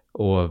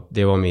 Och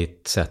det var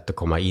mitt sätt att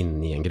komma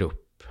in i en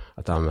grupp.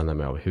 Att använda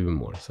mig av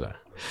humor och sådär.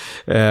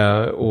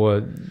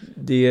 Och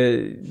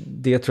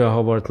det tror jag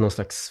har varit någon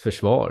slags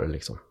försvar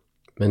liksom.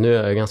 Men nu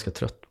är jag ganska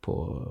trött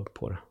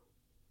på det.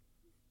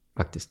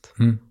 Faktiskt.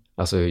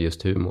 Alltså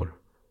just humor.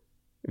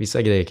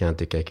 Vissa grejer kan jag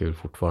tycka är kul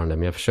fortfarande.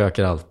 Men jag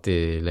försöker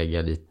alltid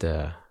lägga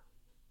lite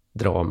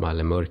drama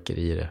eller mörker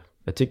i det.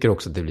 Jag tycker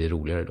också att det blir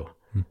roligare då.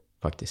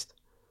 Faktiskt.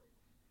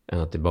 Än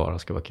att det bara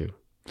ska vara kul.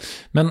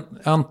 Men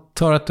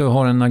antar att du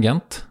har en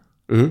agent.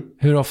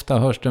 Hur ofta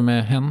hörs du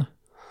med henne?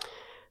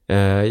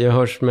 Jag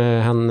hörs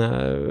med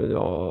henne,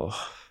 ja,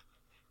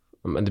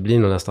 men det blir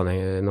nog nästan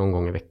någon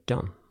gång i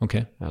veckan.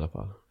 Okej. I alla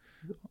fall.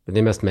 Det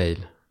är mest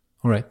mejl.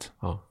 All right.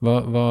 Ja.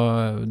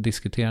 Vad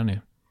diskuterar ni?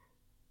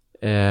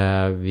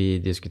 Vi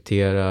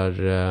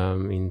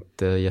diskuterar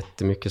inte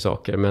jättemycket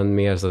saker, men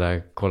mer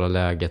sådär, kolla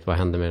läget, vad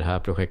händer med det här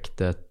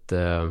projektet,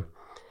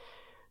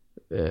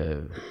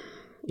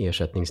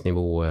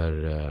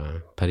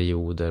 ersättningsnivåer,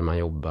 perioder man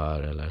jobbar,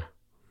 eller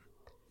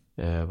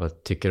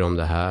vad tycker du om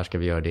det här, ska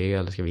vi göra det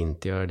eller ska vi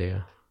inte göra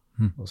det,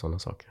 och sådana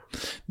saker.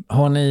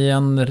 Har ni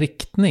en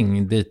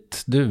riktning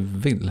dit du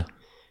vill?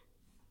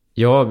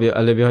 Ja,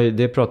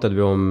 det pratade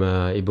vi om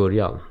i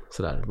början.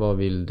 Sådär. Vad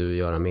vill du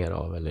göra mer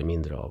av eller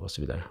mindre av och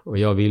så vidare. Och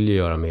jag vill ju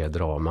göra mer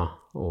drama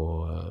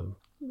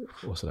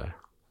och sådär.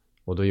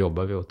 Och då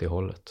jobbar vi åt det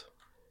hållet.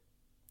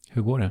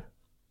 Hur går det?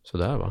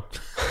 Sådär, va?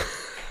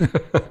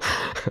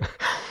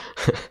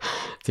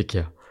 Tycker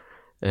jag.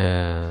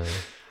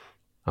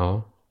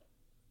 Ja.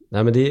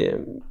 Nej, men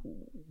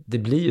det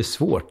blir ju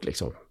svårt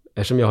liksom.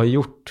 Eftersom jag har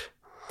gjort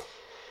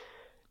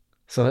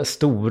sådana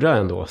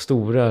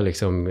stora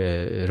liksom,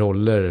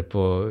 roller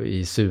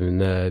i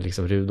Sune,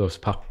 liksom Rudolfs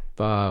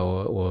pappa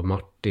och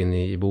Martin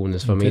i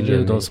Bonusfamiljen. Inte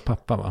Rudolfs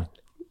pappa, va?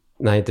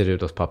 Nej, inte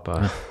Rudolfs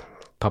pappa.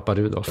 Pappa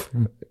Rudolf.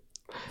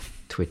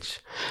 Twitch.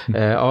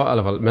 Ja, i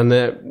alla fall.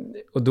 Men,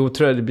 och då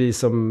tror jag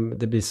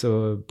det blir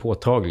så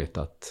påtagligt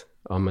att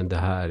ja, men det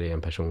här är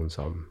en person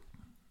som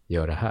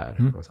gör det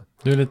här.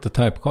 Du är lite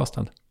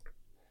typecastad.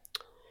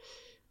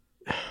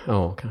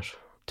 Ja, kanske.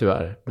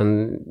 Tyvärr.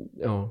 Men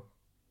ja.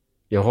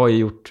 Jag har ju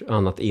gjort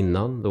annat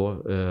innan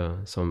då,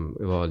 som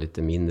var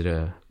lite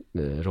mindre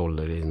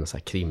roller i några så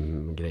här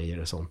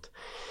krimgrejer och sånt.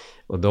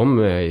 Och de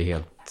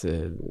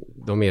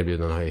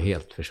erbjudandena har ju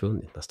helt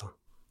försvunnit nästan.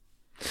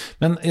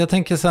 Men jag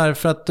tänker så här,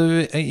 för att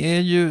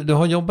du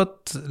har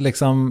jobbat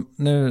liksom,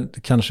 nu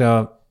kanske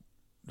jag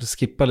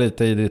skippar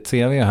lite i ditt CV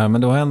här,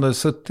 men du har ändå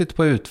suttit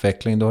på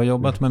utveckling, du har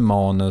jobbat med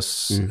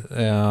manus,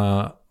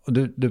 och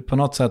du på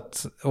något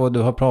sätt, och du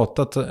har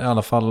pratat i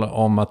alla fall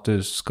om att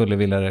du skulle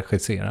vilja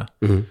regissera.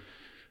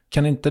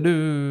 Kan inte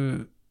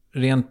du,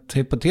 rent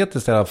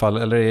hypotetiskt i alla fall,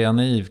 eller är jag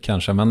naiv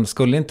kanske, men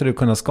skulle inte du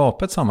kunna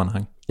skapa ett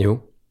sammanhang? Jo.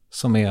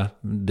 Som är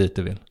dit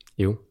du vill?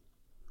 Jo.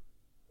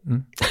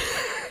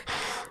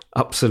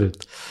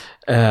 Absolut.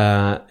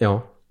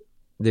 Ja,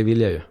 det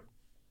vill jag ju.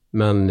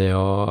 Men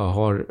jag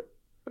har,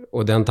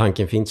 och den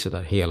tanken finns ju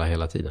där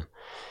hela tiden.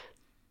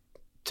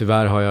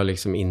 Tyvärr har jag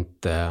liksom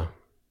inte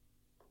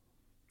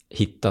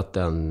hittat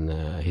den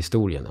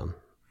historien än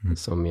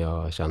som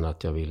jag känner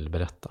att jag vill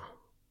berätta.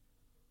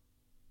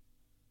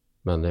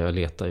 Men jag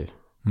letar ju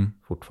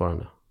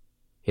fortfarande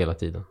hela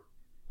tiden.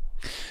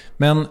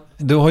 Men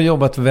du har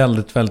jobbat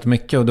väldigt, väldigt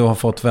mycket och du har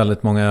fått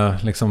väldigt många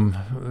liksom,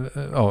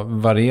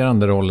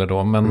 varierande roller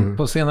då. Men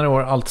på senare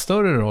år allt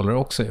större roller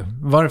också.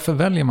 Varför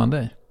väljer man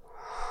dig?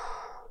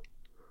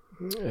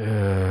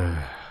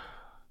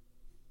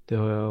 Det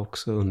har jag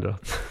också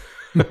undrat.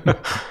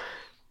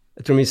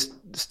 Jag tror min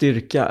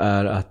styrka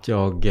är att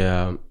jag,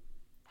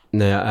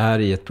 när jag är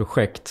i ett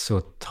projekt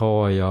så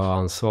tar jag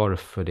ansvar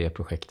för det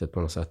projektet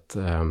på något sätt.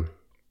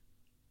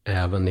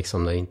 Även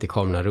liksom när inte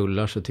kameran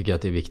rullar så tycker jag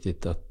att det är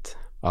viktigt att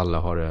alla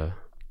har det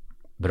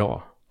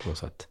bra på något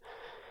sätt.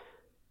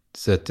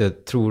 Så att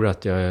jag tror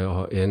att jag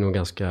är nog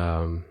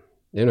ganska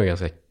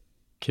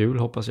kul,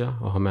 hoppas jag,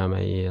 att ha med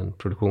mig i en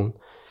produktion.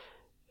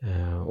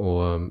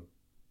 Och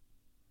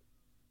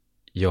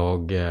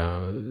jag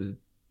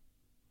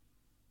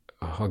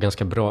har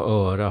ganska bra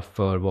öra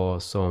för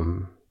vad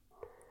som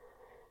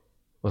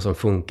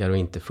funkar och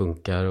inte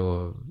funkar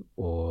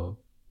och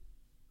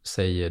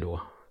säger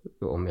då,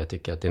 om jag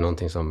tycker att det är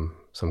någonting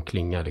som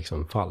klingar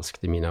liksom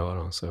falskt i mina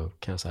öron, så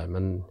kan jag säga,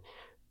 men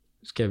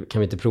kan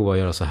vi inte prova att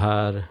göra så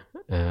här?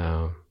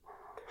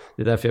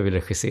 Det är därför jag vill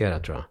regissera,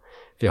 tror jag.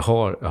 För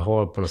jag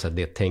har på något sätt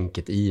det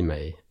tänket i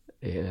mig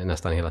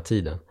nästan hela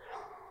tiden.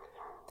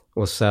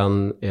 Och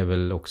sen är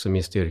väl också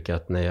min styrka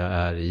att när jag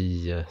är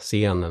i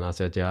scenen,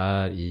 alltså att jag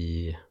är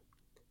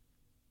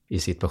i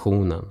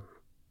situationen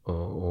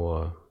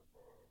och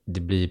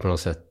det blir på något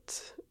sätt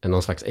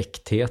någon slags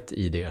äkthet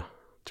i det,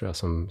 tror jag,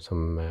 som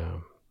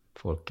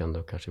folk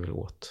ändå kanske vill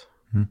åt,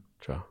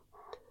 tror jag.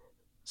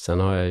 Sen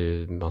har jag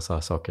ju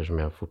massa saker som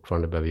jag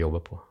fortfarande behöver jobba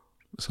på.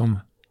 Som?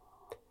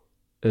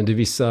 Det är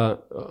vissa,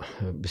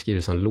 jag beskriver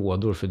det som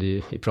lådor, för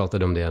vi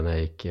pratade om det när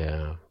jag gick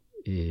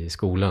i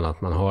skolan,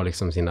 att man har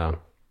liksom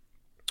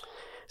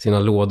sina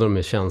lådor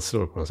med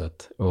känslor på något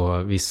sätt.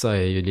 Och vissa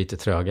är ju lite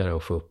trögare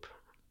att få upp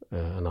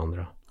än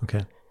andra.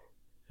 Okej.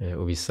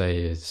 Och vissa är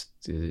ju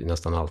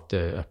nästan alltid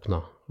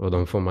öppna. Och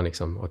de får man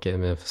liksom,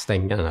 men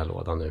stänga den här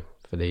lådan nu.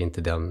 För det är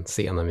inte den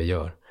scenen vi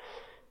gör.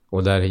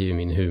 Och där är ju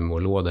min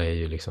humorlåda är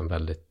ju liksom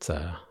väldigt så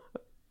här,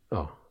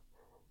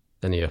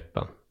 den är ju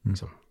öppen.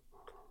 Liksom.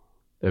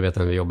 Jag vet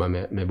att när vi jobbar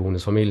med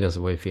Bonusfamiljen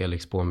så var ju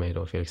Felix på mig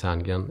då, Felix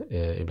Herngren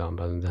ibland.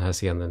 Den här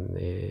scenen,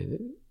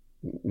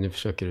 nu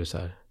försöker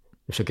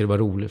du vara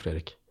rolig,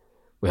 Fredrik.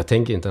 Och jag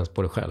tänker inte ens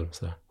på det själv.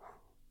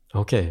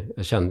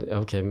 Jag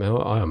kände,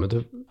 men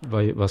då,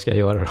 vad ska jag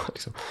göra då?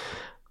 Liksom.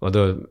 Och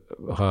då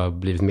har jag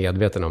blivit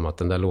medveten om att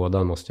den där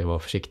lådan måste jag vara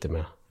försiktig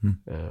med.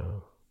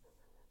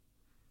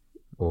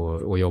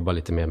 och jobba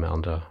lite mer med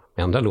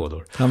andra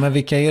lådor. Ja, men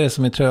vilka är det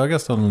som är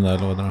trögast av de där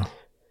lådorna?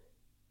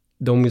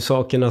 De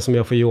sakerna som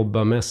jag får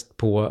jobba mest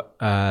på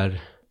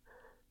är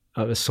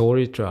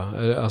sorg, tror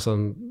jag. Alltså,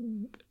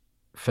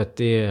 för att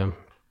det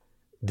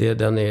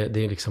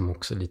är liksom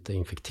också lite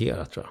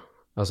infekterat, tror jag.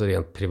 Alltså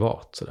rent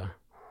privat sådär.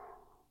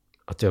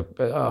 Att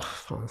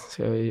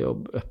ska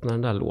jag öppna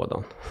den där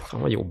lådan?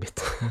 Fan vad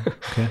jobbigt.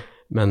 Okay.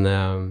 Men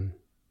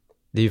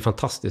det är ju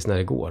fantastiskt när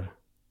det går.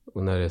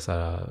 Och när det är så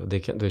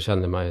här, då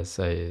känner man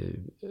sig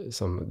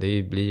som,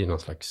 det blir ju någon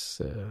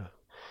slags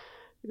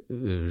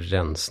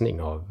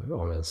rensning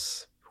av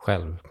ens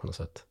själv på något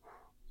sätt.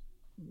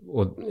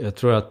 Och jag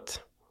tror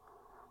att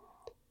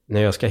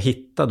när jag ska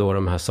hitta då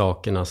de här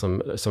sakerna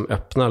som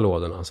öppnar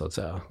lådorna så att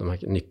säga, de här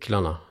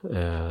nycklarna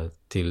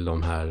till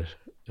de här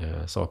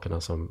sakerna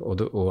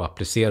och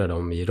applicera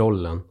dem i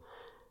rollen,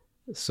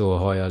 så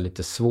har jag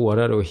lite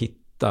svårare att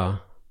hitta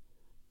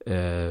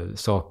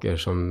saker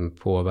som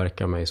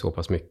påverkar mig så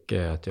pass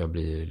mycket att jag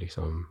blir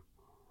liksom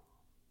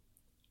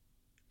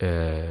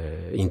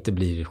inte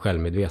blir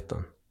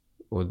självmedveten.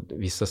 Och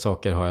vissa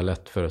saker har jag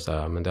lätt för att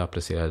säga, men det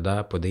applicerar jag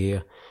där på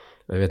det.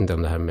 Jag vet inte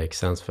om det här makes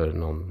sense för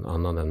någon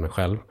annan än mig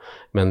själv.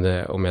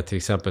 Men om jag till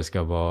exempel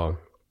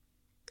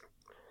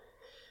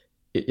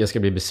jag ska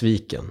bli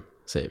besviken,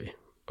 säger vi.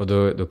 Och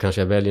då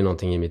kanske jag väljer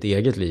någonting i mitt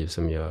eget liv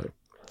som gör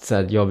så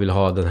här, jag vill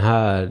ha det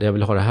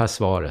här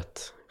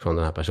svaret från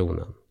den här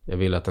personen. Jag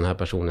vill att den här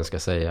personen ska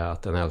säga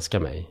att den älskar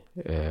mig.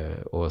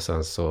 Och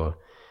sen så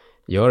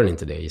gör den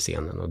inte det i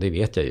scenen. Och det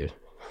vet jag ju,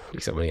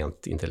 liksom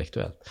rent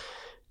intellektuellt.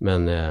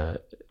 Men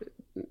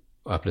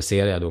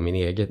applicerar jag då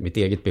mitt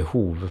eget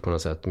behov på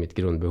något sätt, mitt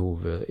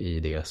grundbehov i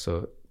det,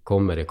 så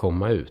kommer det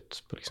komma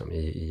ut liksom,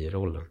 i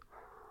rollen.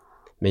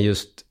 Men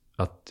just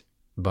att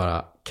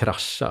bara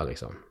krascha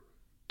liksom,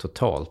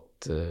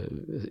 totalt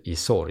i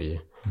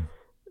sorg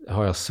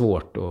har jag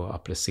svårt att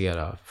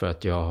applicera, för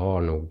att jag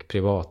har nog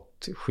privat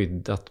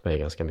skyddat mig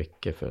ganska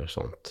mycket för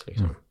sånt.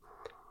 Liksom.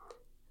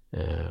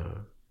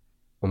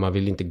 Och man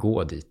vill inte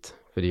gå dit,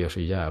 för det gör så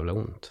jävla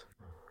ont.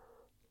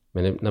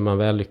 Men när man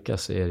väl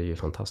lyckas så är det ju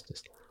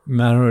fantastiskt.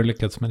 Men har du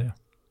lyckats med det?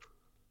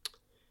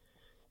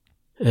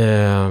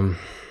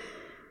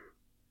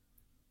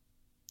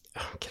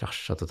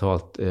 Krascha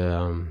totalt.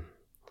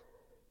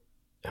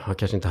 Jag har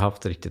kanske inte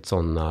haft riktigt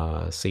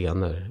sådana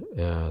scener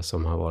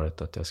som har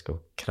varit att jag ska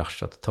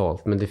krascha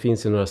totalt. Men det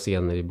finns ju några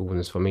scener i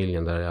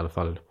Bonusfamiljen där det i alla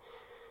fall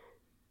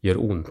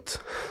gör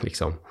ont.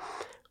 Liksom.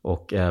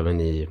 Och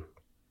även i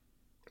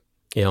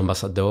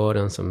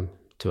Ambassadören, som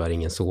tyvärr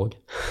ingen såg.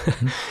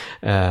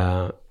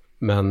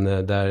 Men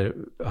där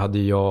hade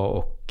jag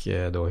och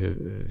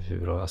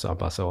då alltså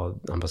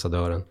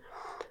ambassadören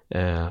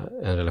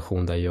en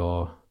relation där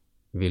jag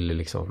ville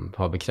liksom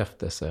ha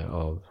bekräftelse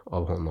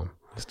av honom.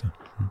 Just det.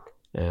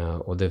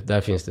 Och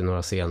där finns det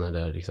några scener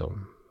där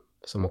liksom,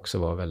 som också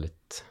var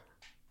väldigt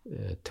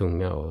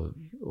tunga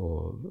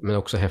men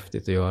också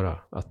häftigt att göra,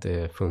 att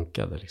det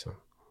funkade liksom.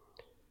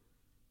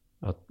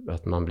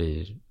 Att man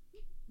blir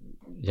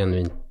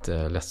genuint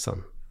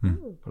ledsen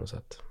på något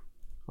sätt.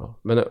 Ja.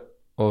 Men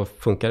och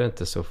funkar det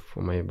inte så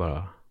får man ju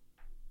bara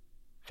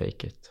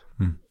fake it.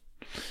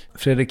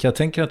 Fredrik, jag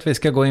tänker att vi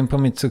ska gå in på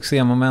mitt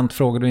succémoment,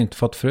 frågor du inte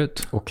fått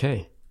förut.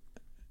 Okej.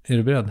 Är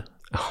du beredd?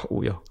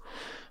 Ja.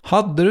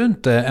 Hade du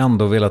inte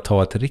ändå velat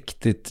ha ett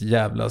riktigt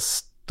jävla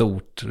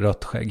stort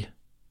rött skägg?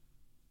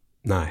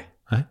 Nej.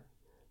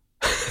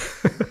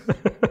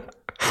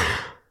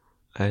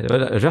 Nej, det var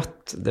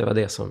rött, det var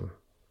det som...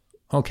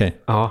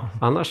 Okej. Ja,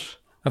 annars...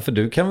 Ja, för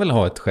du kan väl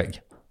ha ett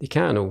skägg? Det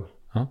kan jag nog.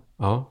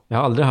 Ja. Jag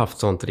har aldrig haft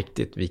sånt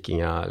riktigt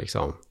vikinga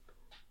liksom.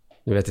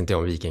 Nu vet inte jag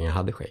om vikingar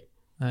hade skägg.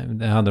 Nej,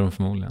 det hade de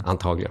förmodligen.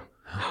 Antagligen.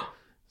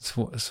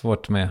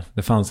 Svårt med.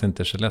 Det fanns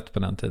inte så lätt på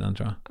den tiden,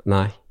 tror jag.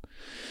 Nej.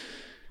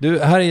 Du,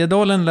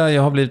 Härjedalen lär ju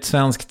ha blivit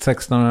svenskt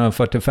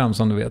 1645,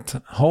 som du vet.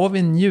 Har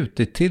vi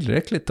njutit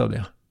tillräckligt av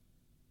det?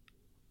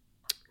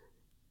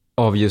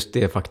 Av just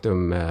det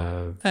faktum...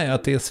 Nej,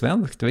 att det är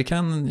svenskt. Vi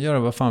kan göra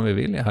vad fan vi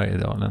vill i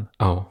Härjedalen.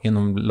 Ja.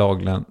 Inom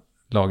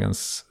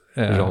lagens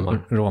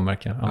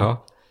råmärken.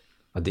 Ja.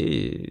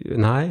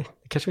 Nej,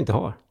 det kanske vi inte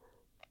har.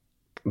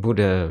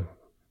 Borde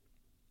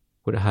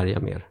härja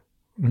mer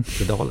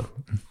i dalen.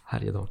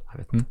 Härjedal, jag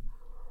vet inte.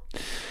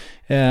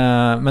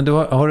 Men du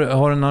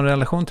har du någon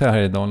relation till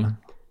Härjedalen?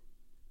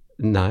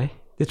 Nej,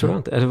 det tror jag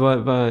inte. Eller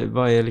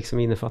vad är liksom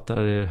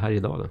innefattar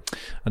Härjedalen?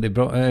 Ja, det är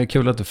bra,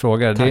 kul att du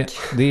frågar.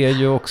 Det är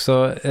ju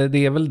också,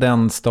 det är väl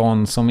den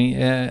stan som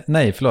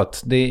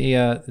det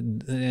är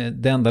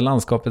det enda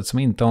landskapet som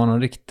inte har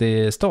någon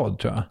riktig stad,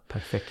 tror jag.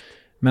 Perfekt.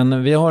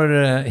 Men vi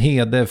har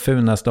Hede,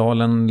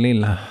 Funäsdalen,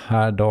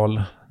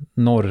 Lillhärdal,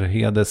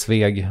 Norrhede,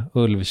 Sveg,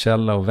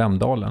 Ulvkälla och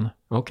Vemdalen.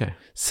 Okej.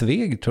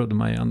 Sveg trodde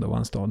man ju ändå var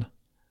en stad.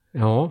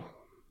 Ja.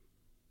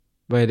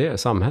 Vad är det?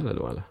 Samhälle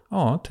då, eller?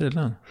 Ja,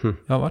 tydligen.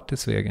 Jag har varit i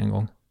Sveg en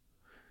gång.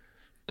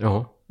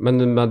 Ja,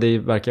 men det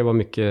verkar vara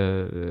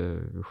mycket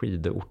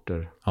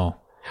skidorter.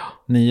 Ja.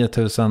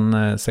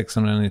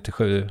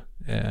 9697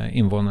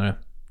 invånare.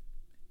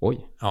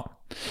 Oj. Ja.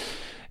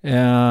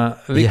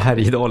 I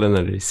Härjedalen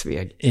eller i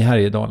Sveg? I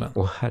Härjedalen.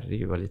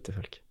 Herregud vad lite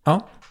folk.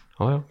 Ja.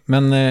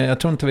 Men jag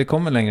tror inte vi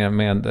kommer längre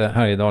med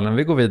Härjedalen.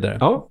 Vi går vidare.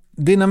 Ja.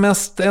 Dina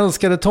mest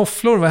älskade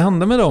tofflor, vad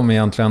hände med dem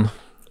egentligen?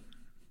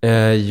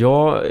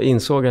 Jag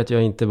insåg att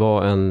jag inte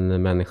var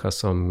en människa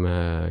som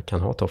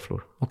kan ha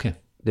tofflor. Okay.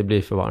 Det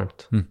blir för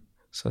varmt.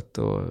 Så att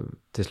då,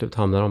 till slut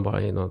hamnar de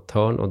bara i något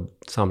hörn och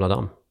samlar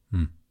damm.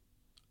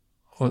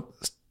 Och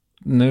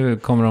nu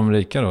kommer de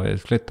ryka då i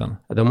flytten?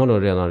 De har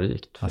nog redan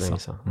rykt för länge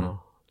sedan.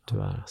 Ja,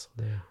 tyvärr. Alltså.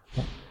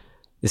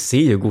 Det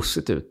ser ju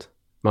gossigt ut.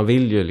 Man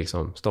vill ju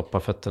liksom stoppa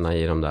fötterna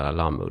i de där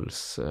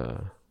lammulls...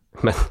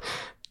 men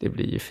det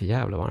blir ju för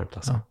jävla varmt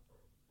alltså.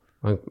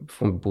 Man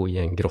får bo i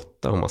en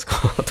grotta om man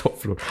ska ha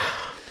tofflor.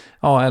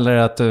 Ja, eller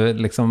att du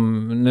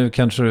liksom...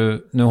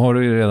 Nu har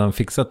du ju redan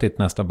fixat ditt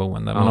nästa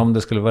boende. Men om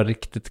det skulle vara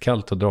riktigt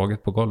kallt och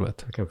draget på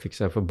golvet. Jag kan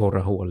fixa för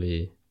borra hål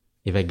i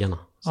väggarna.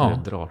 Så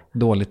det drar.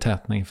 Dålig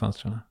tätning i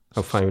fönstren.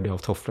 Vad fan gjorde jag av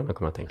tofflorna,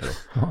 kommer jag tänka då.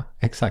 Ja,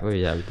 exakt. Det var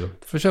jävligt dumt.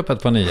 Får köpa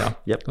ett par nya.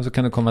 Yep. Och så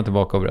kan du komma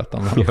tillbaka och berätta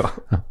om det. Ja.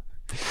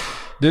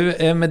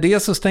 Du, med det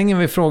så stänger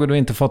vi frågor du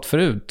inte fått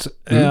förut.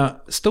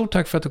 Stort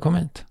tack för att du kom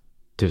hit.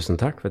 Tusen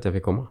tack för att jag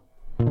fick komma.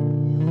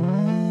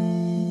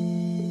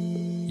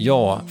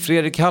 Ja,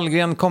 Fredrik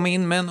Hallgren kom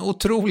in med en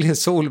otrolig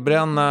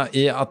solbränna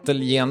i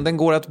ateljén. Den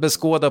går att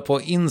beskåda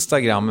på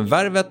Instagram.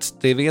 Värvet,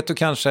 det vet du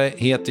kanske,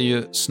 heter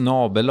ju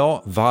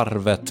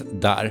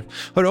 @varvet där.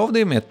 Hör av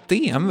dig med ett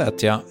DM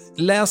vet jag.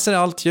 Läser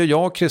allt gör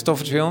jag,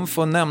 Kristoffer Triumf,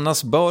 och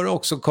nämnas bör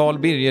också Carl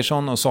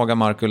Birgersson och Saga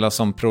Markula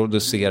som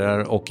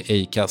producerar och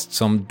Acast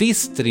som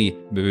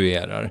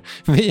distribuerar.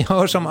 Vi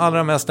hörs som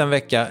allra mest en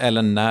vecka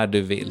eller när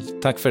du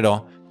vill. Tack för idag.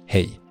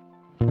 Hej!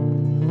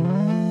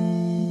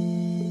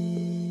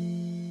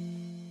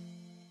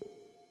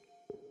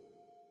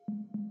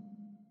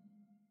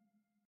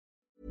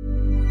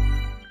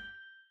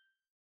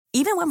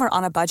 Even when we're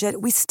on a budget,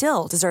 we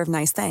still deserve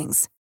nice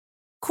things.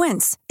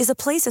 Quince is a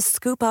place to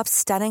scoop up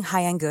stunning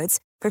high-end goods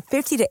for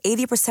 50 to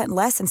 80%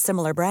 less than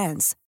similar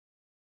brands.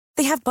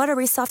 They have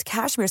buttery soft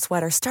cashmere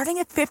sweaters starting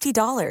at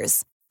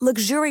 $50,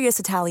 luxurious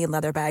Italian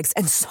leather bags,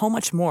 and so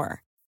much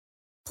more.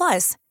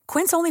 Plus,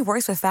 Quince only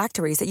works with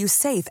factories that use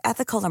safe,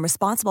 ethical, and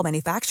responsible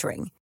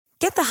manufacturing.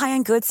 Get the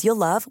high-end goods you'll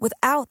love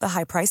without the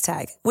high price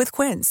tag with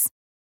Quince.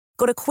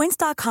 Go to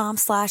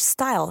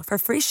quince.com/style for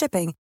free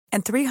shipping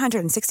and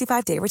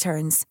 365-day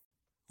returns.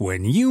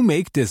 When you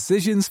make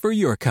decisions for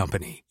your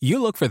company,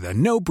 you look for the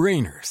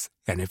no-brainers.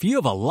 And if you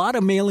have a lot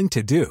of mailing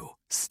to do,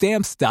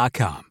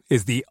 Stamps.com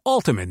is the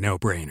ultimate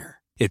no-brainer.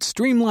 It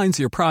streamlines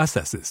your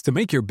processes to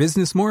make your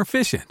business more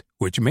efficient,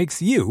 which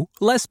makes you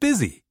less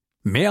busy.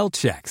 Mail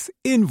checks,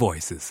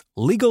 invoices,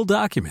 legal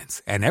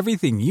documents, and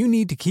everything you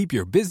need to keep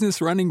your business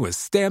running with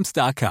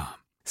Stamps.com.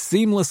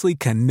 Seamlessly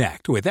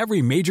connect with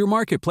every major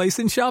marketplace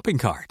and shopping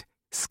cart.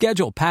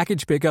 Schedule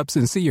package pickups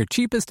and see your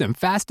cheapest and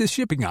fastest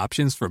shipping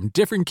options from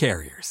different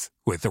carriers.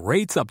 With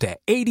rates up to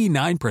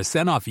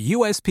 89% off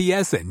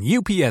USPS and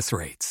UPS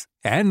rates.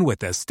 And with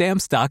the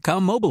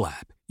Stamps.com mobile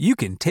app, you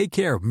can take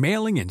care of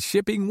mailing and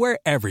shipping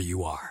wherever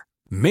you are.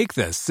 Make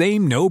the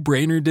same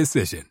no-brainer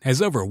decision as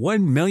over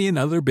 1 million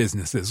other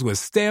businesses with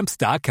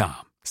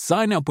Stamps.com.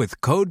 Sign up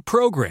with code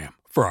PROGRAM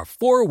for a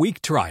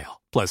 4-week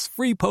trial, plus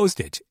free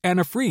postage and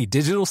a free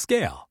digital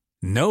scale.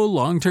 No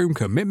long-term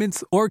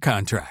commitments or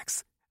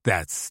contracts.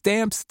 That's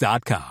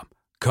Stamps.com.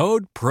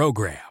 Code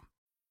PROGRAM.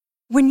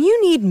 When you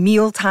need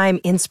mealtime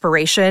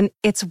inspiration,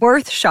 it's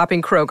worth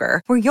shopping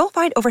Kroger, where you'll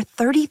find over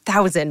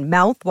 30,000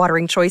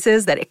 mouth-watering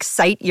choices that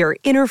excite your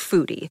inner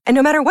foodie. And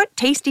no matter what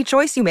tasty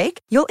choice you make,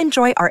 you'll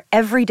enjoy our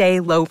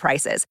everyday low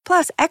prices,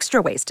 plus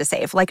extra ways to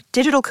save, like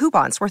digital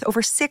coupons worth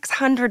over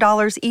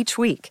 $600 each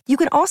week. You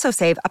can also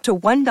save up to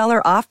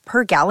 $1 off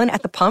per gallon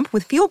at the pump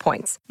with fuel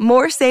points.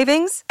 More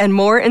savings and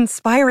more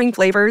inspiring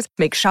flavors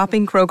make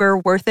shopping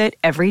Kroger worth it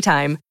every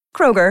time.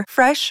 Kroger,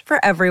 fresh for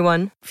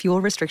everyone.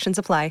 Fuel restrictions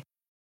apply.